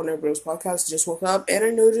episode of Fortnite Bros Podcast. Just woke up and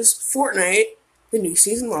I noticed Fortnite, the new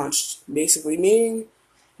season launched. Basically meaning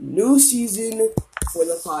new season for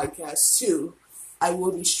the podcast too. I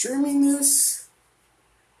will be streaming this,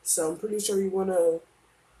 so I'm pretty sure you wanna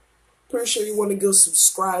go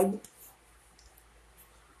subscribe.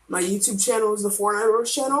 My YouTube channel is the Fortnite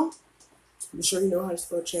Bros channel. Be sure you know how to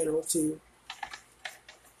spell channel too.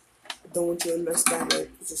 I don't want you to mess that up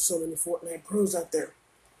because there's so many Fortnite pros out there.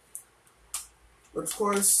 But of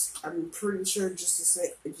course, I'm pretty sure just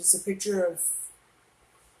a picture of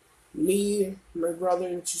me, my brother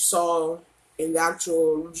that you saw in the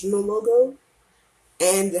actual original logo.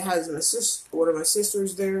 And it has one of my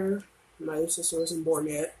sisters there. My other sister wasn't born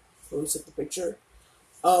yet when we took the picture.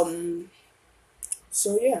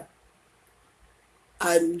 So yeah.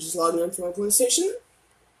 I'm just logging onto my PlayStation.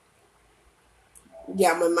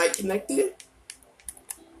 Yeah, my mic connected.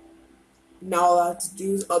 Now all I have to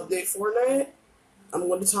do is update Fortnite. I'm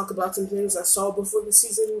going to talk about some things I saw before the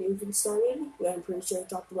season even started that I'm pretty sure I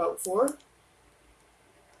talked about before.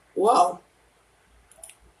 Wow.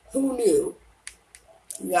 Who knew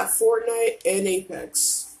that Fortnite and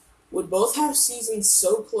Apex would both have seasons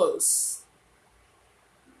so close?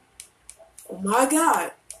 Oh my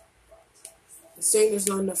god. It's saying there's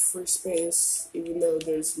not enough free space, even though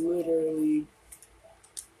there's literally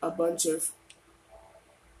a bunch of...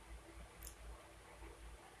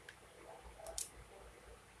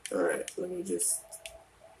 Alright, let me just...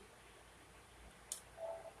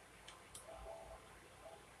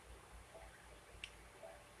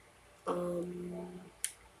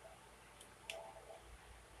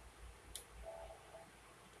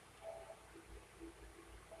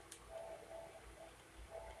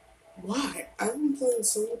 Why? I've been playing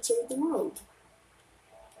so much of the world.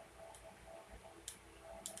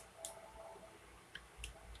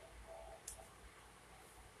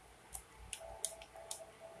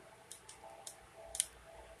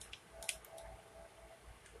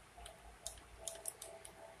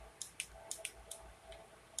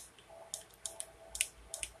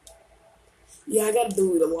 Yeah, I gotta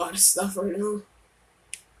delete a lot of stuff right now.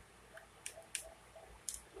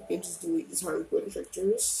 I can just delete these Harley Quinn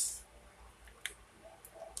pictures.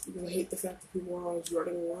 Because I hate the fact that people are always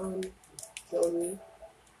running around telling me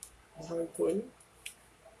Harley Quinn.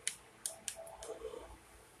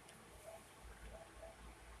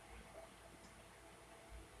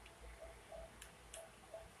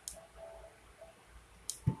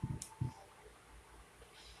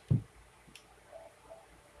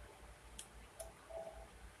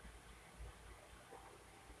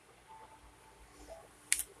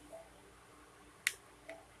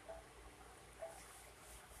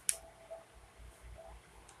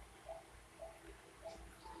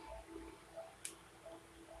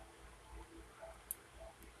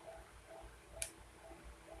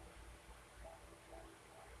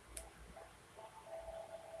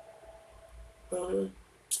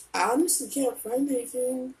 I honestly can't find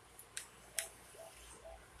anything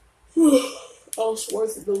else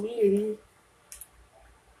worth deleting.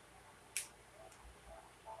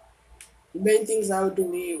 main things I would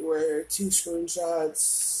delete were 2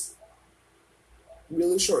 screenshots,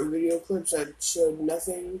 really short video clips that showed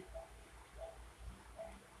nothing.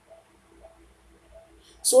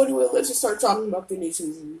 So anyway, let's just start talking about the new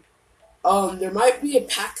season. There might be a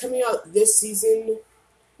pack coming out this season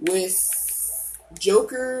with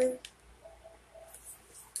Joker,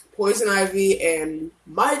 Poison Ivy, and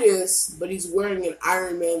Midas, but he's wearing an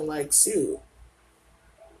Iron Man-like suit.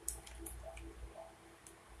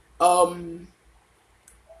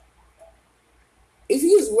 If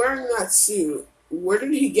he was wearing that suit, where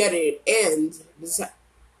did he get it? And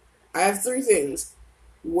I have 3 things.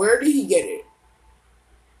 Where did he get it?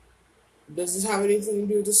 Does this have anything to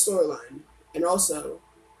do with the storyline? And also,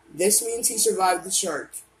 this means he survived the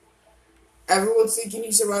shark. Everyone's thinking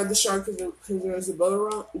he survived the shark because there was a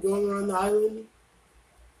boat going around the island.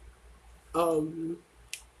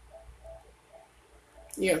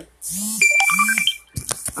 Yeah.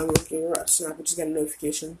 I'm looking at Snap, I just got a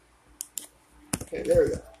notification. Okay, there we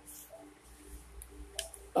go.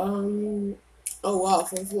 Oh wow,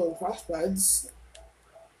 4 floating crossbuds.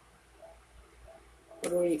 I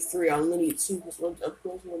don't need 3, I only need 2 because one's up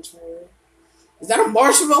close, one's far. Is that a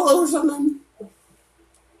marshmallow or something?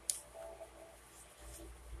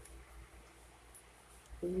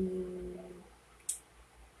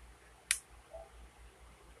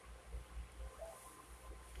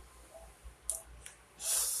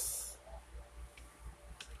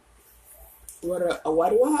 Why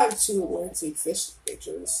do I have 2 Atlantic fish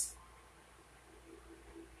pictures?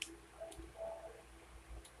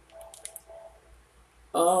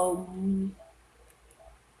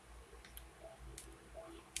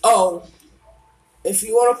 Oh, if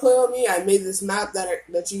you want to play with me, I made this map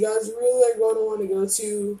that you guys really are going to want to go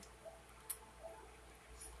to.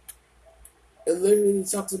 It literally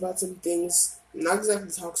talks about some things. Not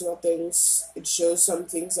exactly talks about things. It shows some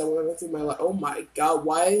things that went through my life. Oh my god,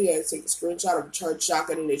 why did I take a screenshot of a charged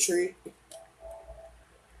shotgun in a tree?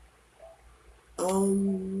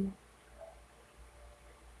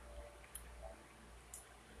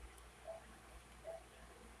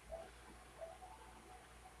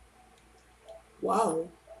 Wow.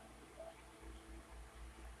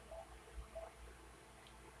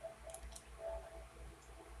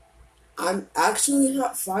 I'm actually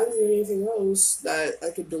not finding anything else that I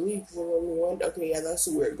could delete because I only want. Okay, yeah, that's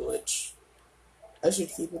a weird glitch. I should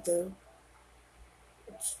keep it though.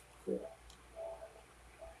 That's cool.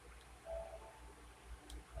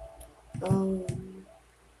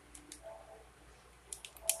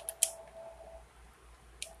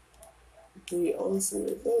 The only thing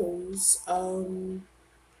of those.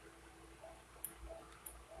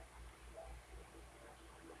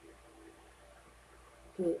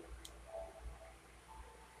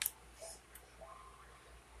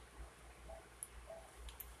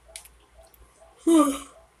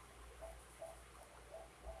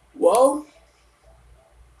 Well,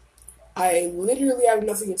 I literally have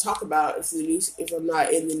nothing to talk about if I'm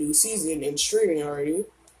not in the new season and streaming already.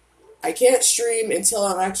 I can't stream until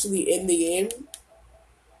I'm actually in the game.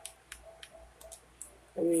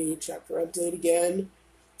 Let me check for update again.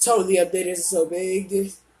 Tell me the update isn't so big,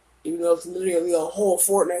 even though it's literally a whole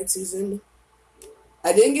Fortnite season.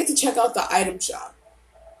 I didn't get to check out the item shop.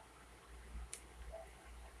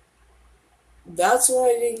 That's what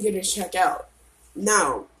I didn't get to check out.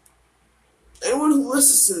 Now, anyone who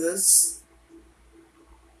listens to this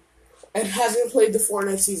and hasn't played the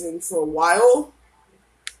Fortnite season for a while,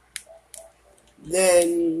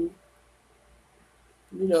 then,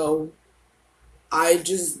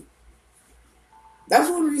 that's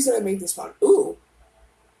one reason I make this podcast. Ooh.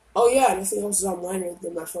 Oh yeah, nothing else is online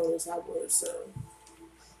than my phone and tablet, so.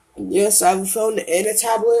 Yes, I have a phone and a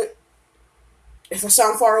tablet. If I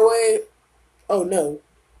sound far away, oh no.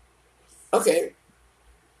 Okay.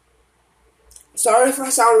 Sorry if I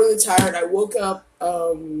sound really tired. I woke up,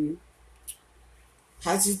 had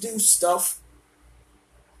to do stuff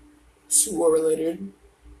school related.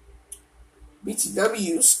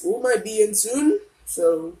 BTW, school might be in soon,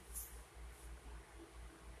 so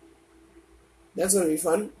that's gonna be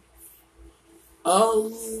fun.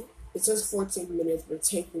 It says 14 minutes, but it's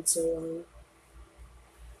taking so long.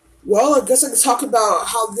 Well, I guess I could talk about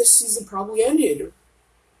how this season probably ended.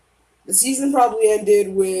 The season probably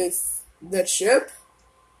ended with the ship,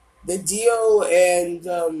 the Dio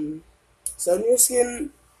and Sonya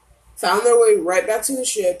Skin found their way right back to the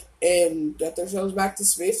ship and got themselves back to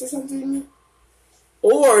space or something.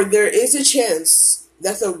 Or there is a chance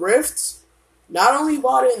that the Rift not only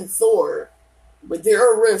brought in Thor, but there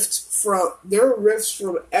are rifts from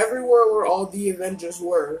everywhere where all the Avengers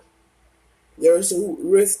were. There was a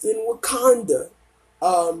rift in Wakanda.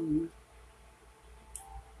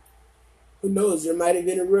 Who knows? There might have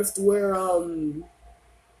been a rift where Iron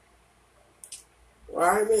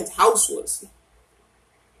Man's house was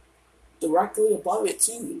directly above it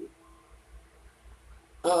too.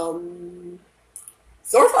 Thor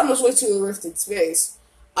found his way to the rift in space.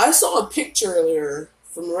 I saw a picture earlier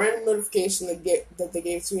from a random notification that they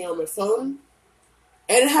gave to me on my phone,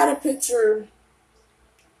 and it had a picture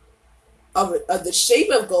of the shape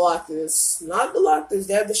of Galactus, not Galactus.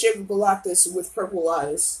 They had the shape of Galactus with purple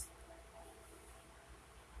eyes.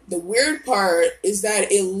 The weird part is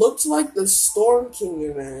that it looked like the Storm King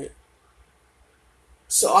event.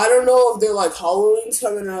 So I don't know if they're like Halloween's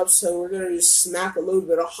coming up, so we're gonna just smack a little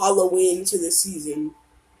bit of Halloween to the season.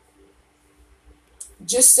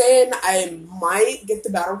 Just saying, I might get the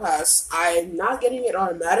Battle Pass. I'm not getting it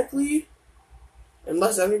automatically,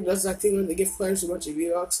 unless I think that's that thing when they give players a bunch of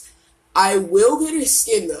V-Bucks. I will get a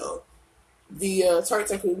skin though, the Target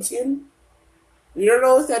Tycoon skin. You don't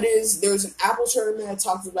know what that is. There's an Apple tournament I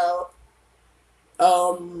talked about,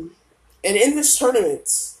 and in this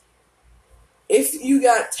tournament, if you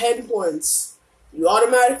got 10 points, you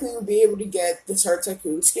automatically will be able to get the Target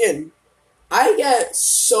Tycoon skin. I got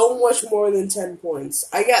so much more than 10 points.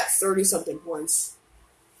 I got 30-something points.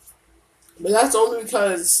 But that's only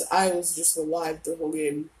because I was just alive the whole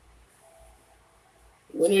game.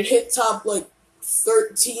 When it hit top,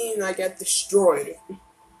 13, I got destroyed.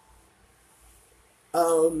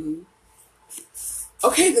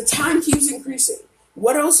 Okay, the time keeps increasing.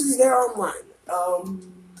 What else is there online?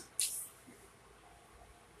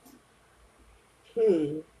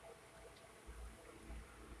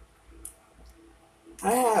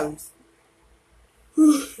 I have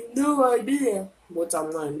no idea what's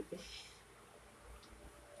online.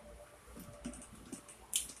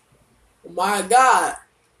 Oh my god.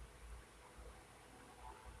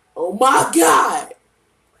 Oh my god.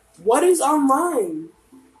 What is online?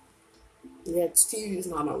 Yeah, TV is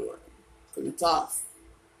not online. Because it's off.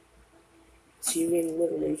 TV in the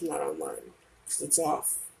living room is not online. Because it's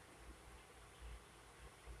off.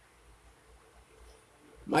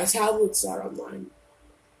 My tablet's not online.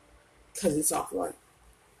 Because it's offline.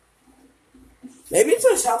 Maybe it's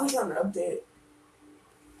my tablet's on an update.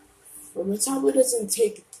 But my tablet doesn't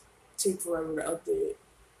take forever to update.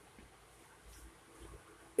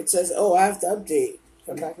 It says, oh, I have to update.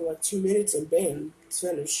 Come back in 2 minutes and bam, it's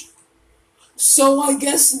finished. So I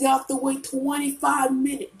guess we have to wait 25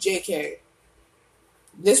 minutes, JK.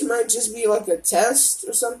 This might just be a test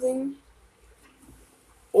or something.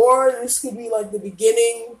 Or this could be the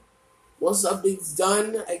beginning. Once the update's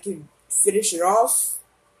done, I can finish it off.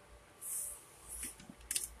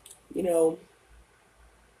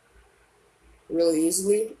 Really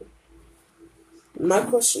easily. My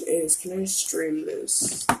question is, can I stream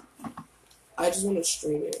this? I just want to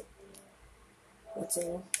stream it. That's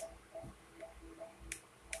all.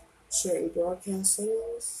 Sharing broadcast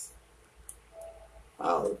settings.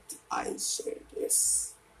 How do I share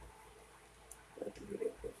this?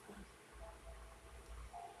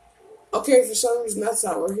 Okay, for some reason that's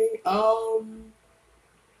not working.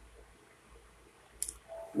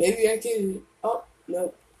 Maybe I can. Oh,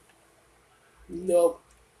 nope. Nope.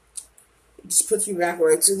 It just puts me back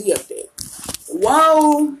right to the update.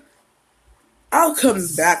 Well, I'll come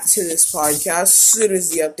back to this podcast as soon as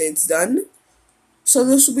the update's done. So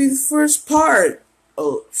this will be the first part.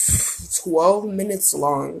 Oh, 12 minutes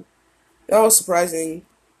long. That was surprising.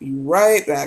 Be right back.